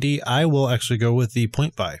to D&D, I will actually go with the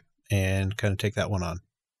point buy and kind of take that one on.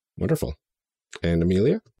 Wonderful. And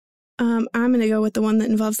Amelia? I'm going to go with the one that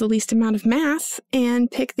involves the least amount of math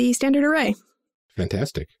and pick the standard array.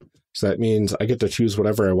 Fantastic. So that means I get to choose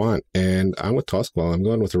whatever I want, and I'm with Tallsquall. I'm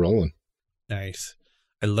going with the rolling. Nice.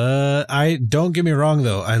 I don't get me wrong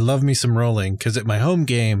though. I love me some rolling, because at my home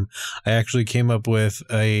game, I actually came up with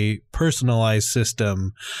a personalized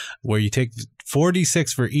system where you take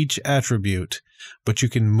 46 for each attribute, but you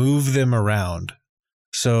can move them around.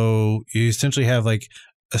 So you essentially have like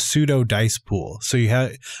a pseudo dice pool. So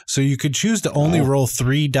you could choose to only roll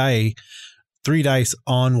 3 dice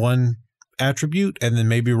on one attribute, and then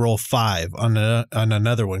maybe roll 5 on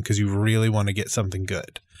another one because you really want to get something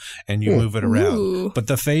good, and you move it around. Ooh. But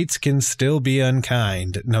the fates can still be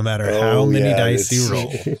unkind no matter how many dice you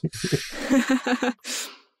roll.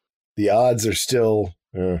 The odds are still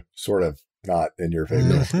sort of not in your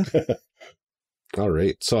favor. All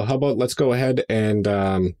right. So how about let's go ahead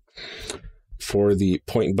and for the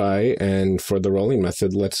point buy and for the rolling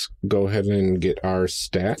method, let's go ahead and get our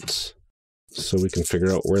stats, so we can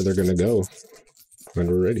figure out where they're going to go when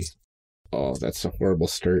we're ready. Oh, that's a horrible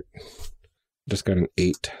start. Just got an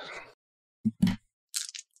 8.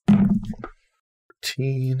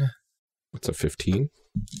 13. What's a 15?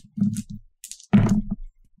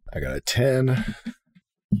 I got a 10.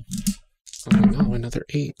 Oh no, another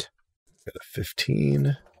 8. Got a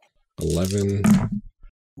 15. 11.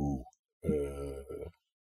 Ooh.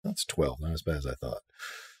 That's 12. Not as bad as I thought.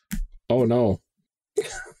 Oh no.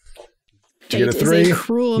 Did you get a 3? Is a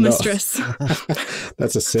cruel mistress.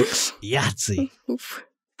 That's a 6. Yahtzee.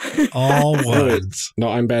 All ones. No,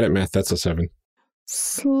 I'm bad at math. That's a 7.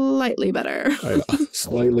 Slightly better.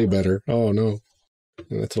 Slightly better. Oh no.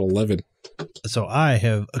 That's an 11. So I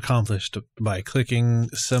have accomplished by clicking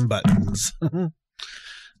some buttons.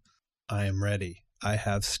 I am ready. I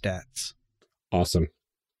have stats. Awesome.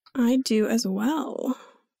 I do as well.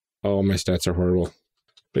 Oh, my stats are horrible.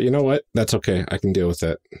 But you know what? That's okay. I can deal with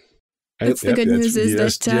that. That's the good news is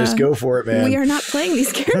that just go for it, man. We are not playing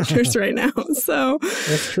these characters right now, so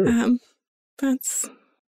that's true.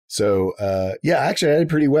 So actually I did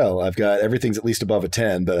pretty well. I've got everything's at least above a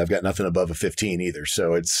 10, but I've got nothing above a 15 either.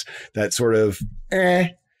 So it's that sort of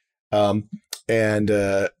And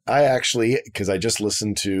I actually, because I just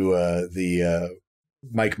listened to the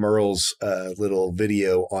Mike Merle's little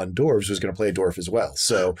video on dwarves, was going to play a dwarf as well.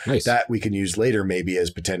 So nice. That we can use later maybe as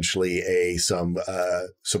potentially some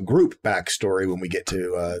group backstory when we get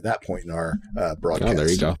to that point in our broadcast. Oh, there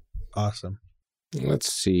you go. Awesome.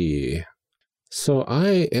 Let's see. So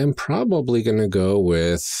I am probably going to go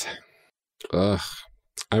with,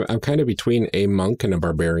 I'm kind of between a monk and a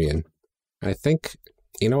barbarian. I think,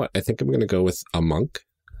 you know what? I think I'm going to go with a monk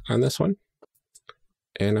on this one.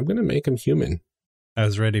 And I'm going to make him human. I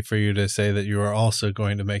was ready for you to say that you were also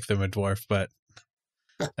going to make them a dwarf, but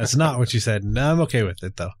that's not what you said. No, I'm okay with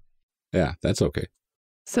it, though. Yeah, that's okay.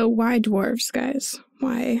 So why dwarves, guys?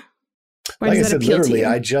 Why Why like I does that said, appeal to literally, you?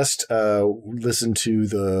 I just listened to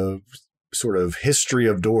the sort of history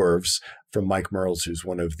of dwarves from Mike Merles, who's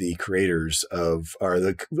one of the creators of, or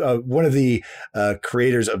one of the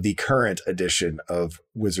creators of the current edition of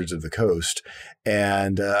Wizards of the Coast.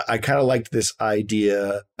 And I kind of liked this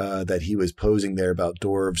idea that he was posing there about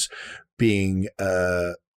dwarves being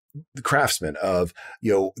the craftsmen of,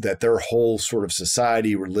 that their whole sort of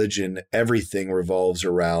society, religion, everything revolves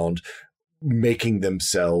around making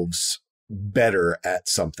themselves better at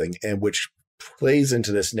something, and which plays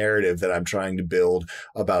into this narrative that I'm trying to build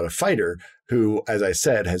about a fighter who, as I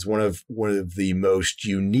said, has one of the most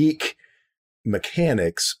unique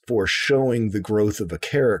mechanics for showing the growth of a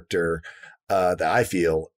character that I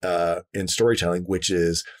feel in storytelling, which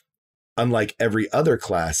is unlike every other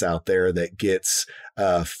class out there that gets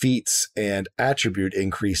feats and attribute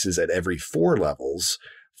increases at every 4 levels.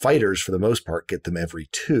 Fighters, for the most part, get them every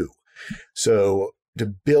 2. So to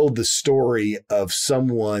build the story of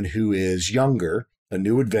someone who is younger, a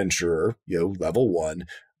new adventurer, level 1,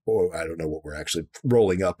 or I don't know what we're actually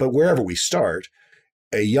rolling up, but wherever we start,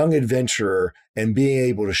 a young adventurer, and being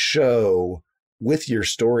able to show with your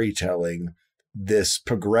storytelling this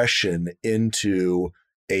progression into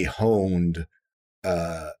a honed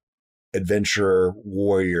adventurer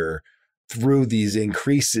warrior through these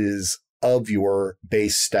increases of your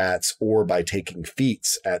base stats or by taking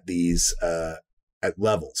feats at these at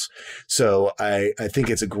levels. So I think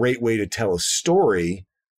it's a great way to tell a story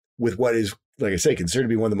with what is, like I say, considered to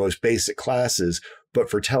be one of the most basic classes, but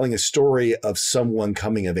for telling a story of someone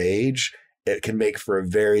coming of age, it can make for a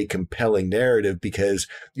very compelling narrative because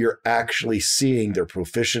you're actually seeing their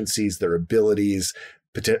proficiencies, their abilities,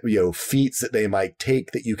 feats that they might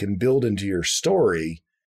take that you can build into your story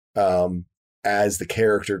as the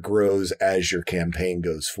character grows, as your campaign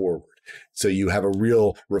goes forward. So you have a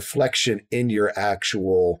real reflection in your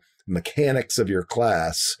actual mechanics of your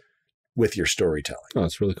class with your storytelling. Oh,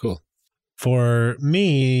 that's really cool. For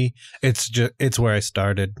me, it's where I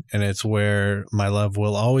started, and it's where my love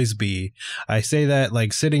will always be. I say that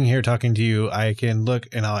like sitting here talking to you, I can look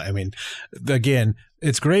and again,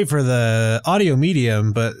 it's great for the audio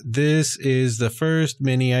medium, but this is the first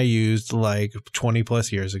mini I used like 20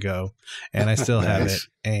 plus years ago, and I still have it.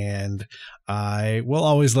 And I will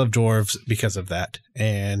always love dwarves because of that.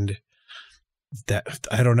 And that,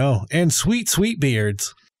 I don't know. And sweet, sweet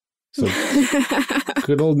beards. So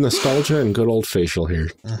good old nostalgia and good old facial hair.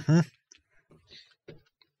 Mm-hmm.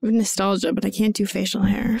 Nostalgia, but I can't do facial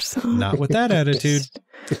hair. So not with that attitude.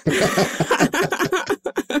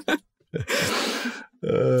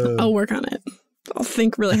 I'll work on it. I'll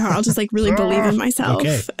think really hard. I'll just like really believe in myself.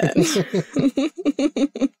 Okay.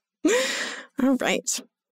 All right.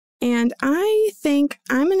 And I think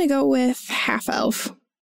I'm going to go with half elf.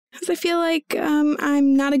 Because I feel like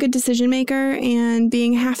I'm not a good decision maker, and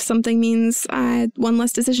being half something means I had one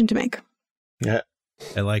less decision to make. Yeah,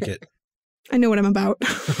 I like it. I know what I'm about.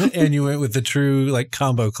 And you went with the true like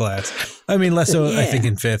combo class. I mean, less so I think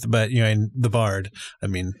in 5th, but in the bard. I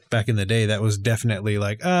mean, back in the day, that was definitely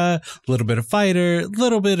like a little bit of fighter, a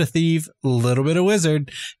little bit of thief, a little bit of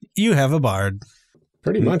wizard. You have a bard.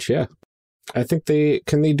 Pretty much, yeah. I think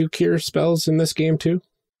can they do cure spells in this game too?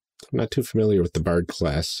 I'm not too familiar with the bard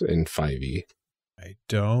class in 5e. I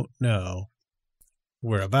don't know.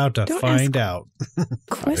 We're about to find out.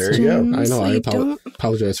 There you go. I know. I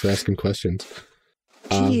apologize for asking questions.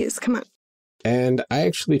 Jeez, come on. And I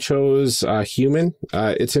actually chose human.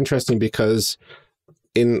 It's interesting because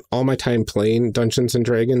in all my time playing Dungeons and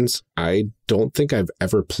Dragons, I don't think I've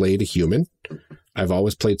ever played a human. I've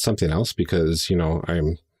always played something else because,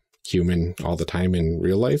 I'm human all the time in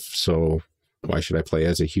real life. So why should I play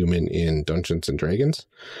as a human in Dungeons and Dragons?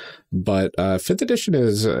 But 5th edition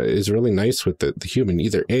is really nice with the human.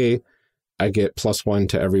 Either A, I get +1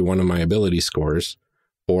 to every one of my ability scores,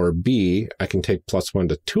 or B, I can take +1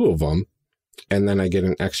 to 2 of them, and then I get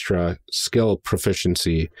an extra skill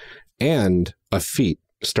proficiency and a feat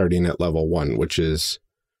starting at level 1, which is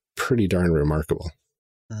pretty darn remarkable.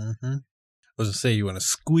 Mm-hmm. I was going to say, you want to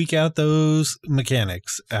squeak out those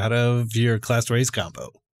mechanics out of your class race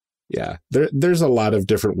combo. Yeah, there's a lot of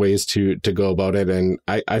different ways to go about it, and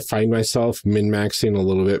I find myself min-maxing a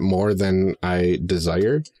little bit more than I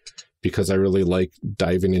desire because I really like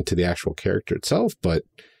diving into the actual character itself, but,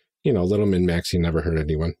 a little min-maxing never hurt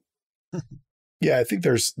anyone. Yeah, I think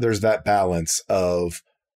there's that balance of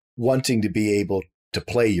wanting to be able to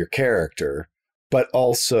play your character, but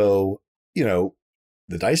also, the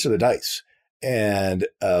dice are the dice. And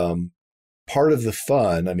part of the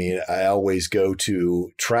fun, I always go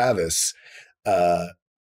to Travis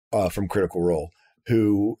from Critical Role,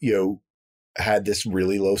 who, had this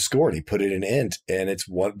really low score, and he put it in int, and it's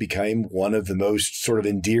what became one of the most sort of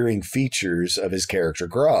endearing features of his character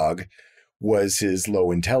Grog was his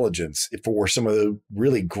low intelligence for some of the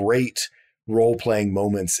really great role-playing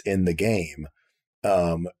moments in the game.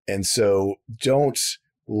 And so don't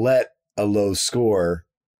let a low score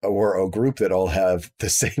or a group that all have the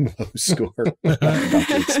same low score about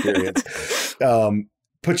the experience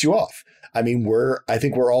put you off. I mean, I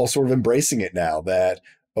think we're all sort of embracing it now that,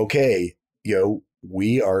 okay,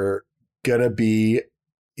 we are going to be,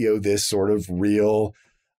 this sort of real,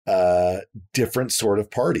 different sort of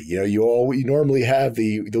party. You normally have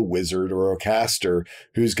the wizard or a caster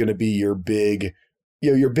who's going to be your big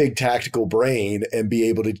tactical brain and be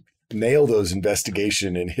able to nail those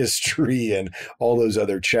investigation and history and all those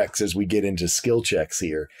other checks as we get into skill checks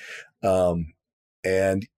here.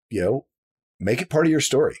 And make it part of your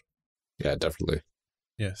story. Yeah, definitely.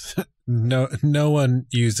 Yes. No one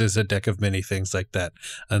uses a deck of many things like that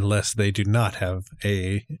unless they do not have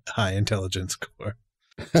a high intelligence score.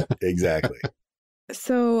 Exactly.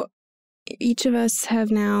 So each of us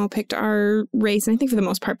have now picked our race, and I think for the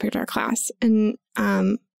most part picked our class. And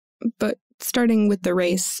but starting with the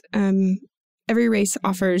race, every race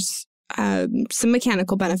offers some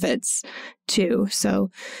mechanical benefits too.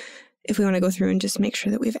 So if we want to go through and just make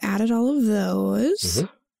sure that we've added all of those. Mm-hmm.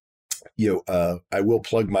 I will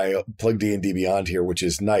plug D&D Beyond here, which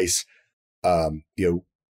is nice. A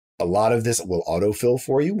lot of this will autofill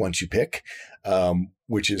for you once you pick,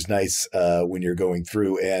 which is nice when you're going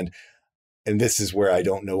through. And this is where I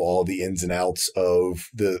don't know all the ins and outs of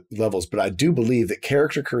the levels, but I do believe that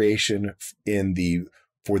character creation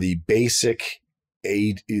for the basic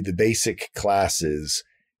classes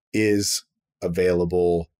is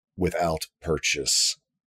available without purchase.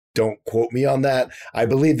 Don't quote me on that. I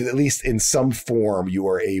believe that at least in some form you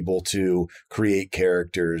are able to create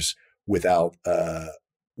characters without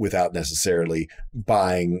necessarily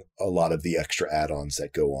buying a lot of the extra add-ons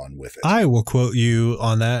that go on with it. I will quote you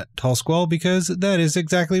on that, Tallsquall, because that is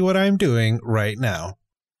exactly what I'm doing right now.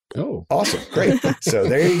 Oh, awesome. Great. So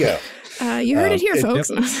there you go. You heard it here, folks.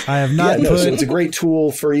 Yep. I have not so it's a great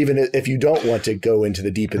tool for even if you don't want to go into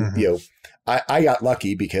the deep and, I got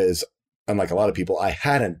lucky because unlike a lot of people, I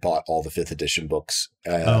hadn't bought all the 5th edition books.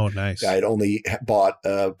 Oh, nice. I had only bought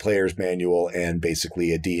a player's manual and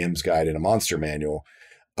basically a DM's guide and a monster manual.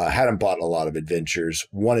 Hadn't bought a lot of adventures,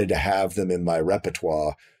 wanted to have them in my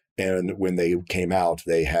repertoire. And when they came out,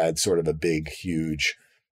 they had sort of a big, huge,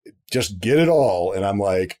 just get it all. And I'm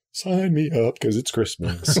like, sign me up because it's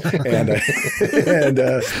Christmas.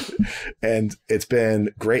 and it's been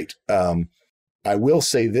great. I will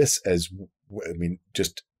say this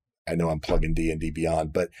I know I'm plugging D&D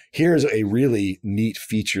Beyond, but here's a really neat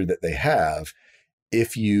feature that they have.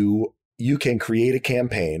 If you can create a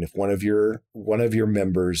campaign, if one of your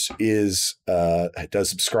members does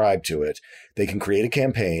subscribe to it, they can create a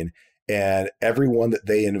campaign, and everyone that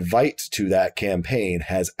they invite to that campaign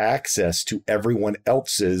has access to everyone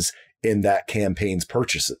else's in that campaign's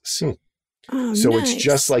purchases. Oh, so nice. It's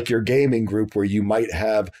just like your gaming group where you might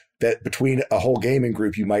have that between a whole gaming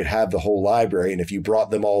group, you might have the whole library. And if you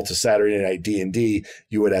brought them all to Saturday Night D&D,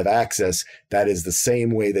 you would have access. That is the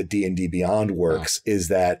same way that D&D Beyond works, is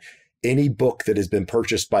that any book that has been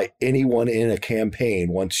purchased by anyone in a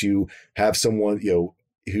campaign, once you have someone,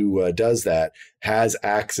 who does that, has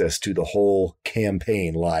access to the whole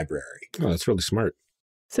campaign library. Oh, that's really smart.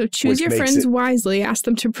 So choose your friends wisely. Ask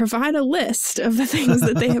them to provide a list of the things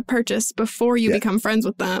that they have purchased before you become friends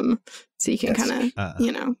with them. So you can kind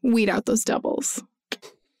of, weed out those doubles.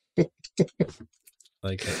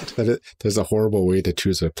 Like it. There's a horrible way to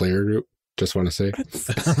choose a player group. Just want to say.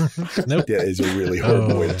 Nope. Yeah, it's a really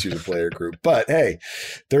horrible way to choose a player group. But hey,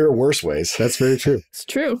 there are worse ways. That's very true. It's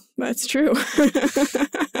true. That's true.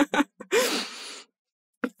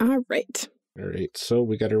 All right. All right. So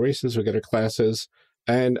we got our races, we got our classes.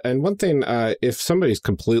 And one thing, if somebody's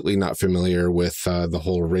completely not familiar with the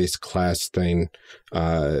whole race class thing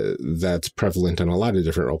that's prevalent in a lot of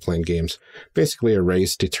different role-playing games, basically a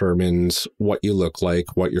race determines what you look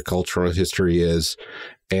like, what your cultural history is,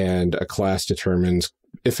 and a class determines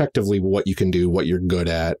effectively what you can do, what you're good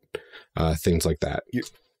at, things like that.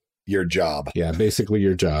 Your job. Yeah, basically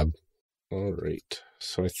your job. All right.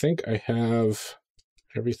 So I think I have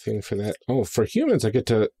everything for that. Oh, for humans,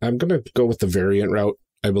 I'm going to go with the variant route,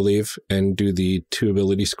 I believe, and do the 2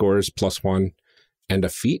 ability scores +1 and a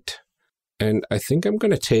feat. And I think I'm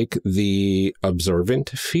going to take the observant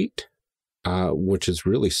feat, which is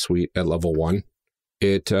really sweet at level 1.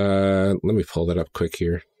 Let me pull that up quick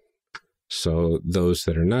here, so those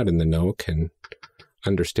that are not in the know can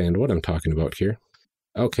understand what I'm talking about here.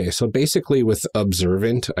 Okay, so basically with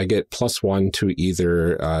Observant, I get +1 to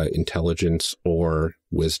either intelligence or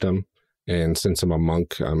wisdom. And since I'm a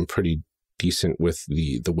monk, I'm pretty decent with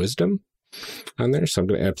the wisdom on there. So I'm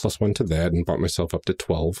going to add +1 to that and bump myself up to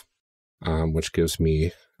 12, which gives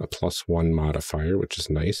me a +1 modifier, which is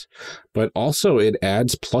nice. But also it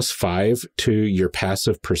adds +5 to your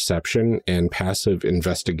passive perception and passive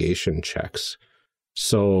investigation checks.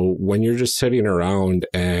 So when you're just sitting around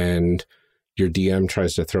and your DM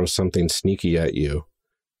tries to throw something sneaky at you,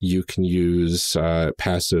 you can use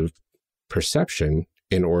passive perception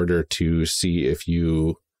in order to see if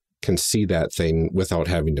you can see that thing without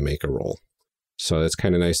having to make a roll. So it's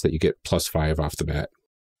kind of nice that you get +5 off the bat.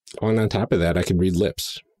 And on top of that, I can read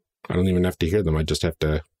lips. I don't even have to hear them. I just have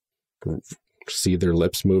to see their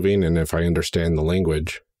lips moving. And if I understand the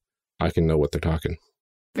language, I can know what they're talking.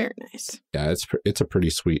 Very nice. Yeah, it's a pretty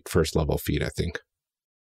sweet first level feat, I think.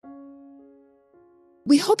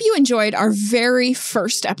 We hope you enjoyed our very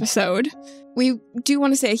first episode. We do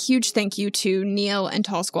want to say a huge thank you to Neal and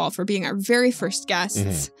Tallsquall for being our very first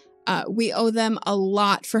guests. We owe them a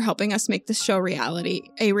lot for helping us make this show a reality.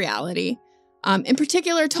 In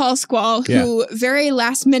particular, Tallsquall, who very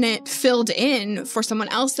last minute filled in for someone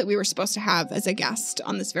else that we were supposed to have as a guest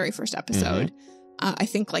on this very first episode. I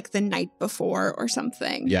think like the night before or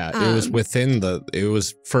something. Yeah, it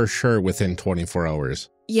was for sure within 24 hours.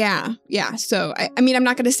 Yeah. So, I mean, I'm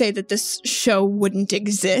not going to say that this show wouldn't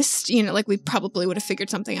exist. You know, like we probably would have figured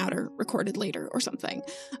something out or recorded later or something.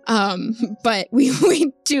 But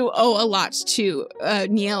we do owe a lot to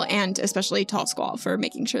Neal and especially Tallsquall for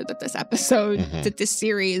making sure that this episode, that this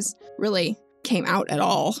series really came out at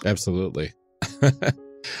all. Absolutely.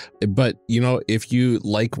 But, you know, if you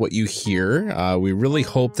like what you hear, we really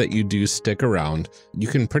hope that you do stick around. You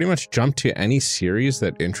can pretty much jump to any series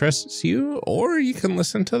that interests you, or you can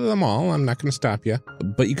listen to them all. I'm not going to stop you.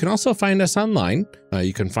 But you can also find us online.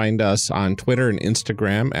 You can find us on Twitter and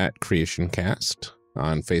Instagram at CreationCast,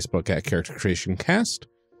 on Facebook at Character Creation Cast,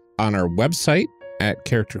 on our website at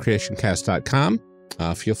charactercreationcast.com.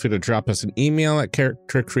 Feel free to drop us an email at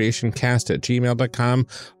charactercreationcast@gmail.com,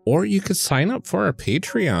 or you could sign up for our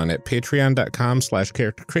Patreon at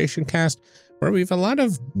patreon.com/charactercreationcast, where we have a lot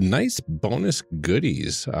of nice bonus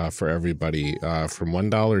goodies for everybody from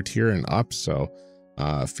 $1 tier and up. So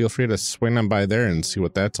feel free to swing on by there and see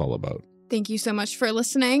what that's all about. Thank you so much for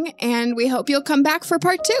listening, and we hope you'll come back for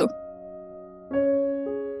part 2.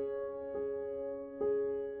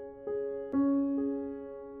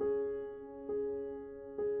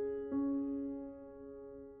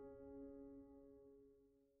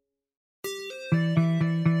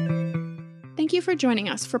 Thank you for joining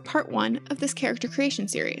us for part 1 of this character creation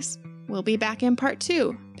series. We'll be back in part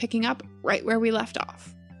 2, picking up right where we left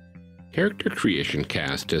off. Character Creation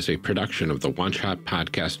Cast is a production of the One Shot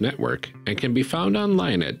Podcast Network and can be found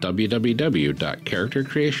online at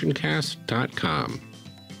www.charactercreationcast.com.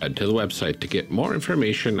 Head to the website to get more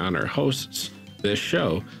information on our hosts, this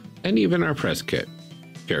show, and even our press kit.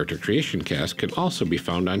 Character Creation Cast can also be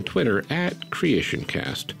found on Twitter at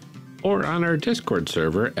CreationCast, or on our Discord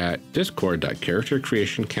server at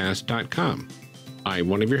discord.charactercreationcast.com. I'm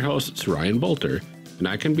one of your hosts, Ryan Bolter, and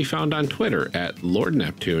I can be found on Twitter at Lord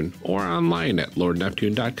Neptune or online at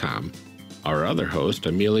lordneptune.com. Our other host,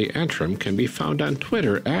 Amelia Antrim, can be found on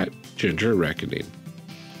Twitter at Ginger Reckoning.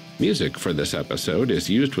 Music for this episode is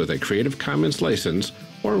used with a Creative Commons license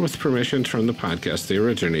or with permissions from the podcast they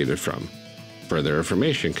originated from. Further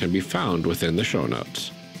information can be found within the show notes.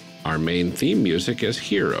 Our main theme music is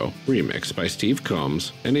Hero, remixed by Steve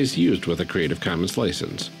Combs, and is used with a Creative Commons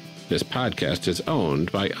license. This podcast is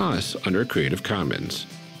owned by us under Creative Commons.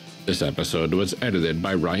 This episode was edited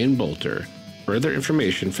by Ryan Bolter. Further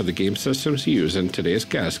information for the game systems used in today's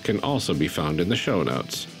guest can also be found in the show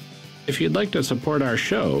notes. If you'd like to support our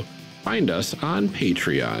show, find us on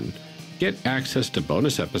Patreon. Get access to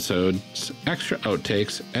bonus episodes, extra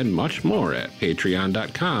outtakes, and much more at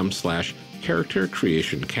patreon.com/Character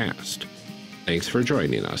Creation Cast. Thanks for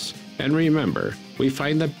joining us, and remember, we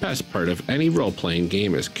find the best part of any role-playing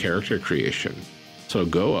game is character creation. So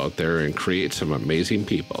go out there and create some amazing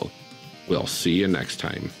people. We'll see you next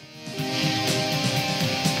time.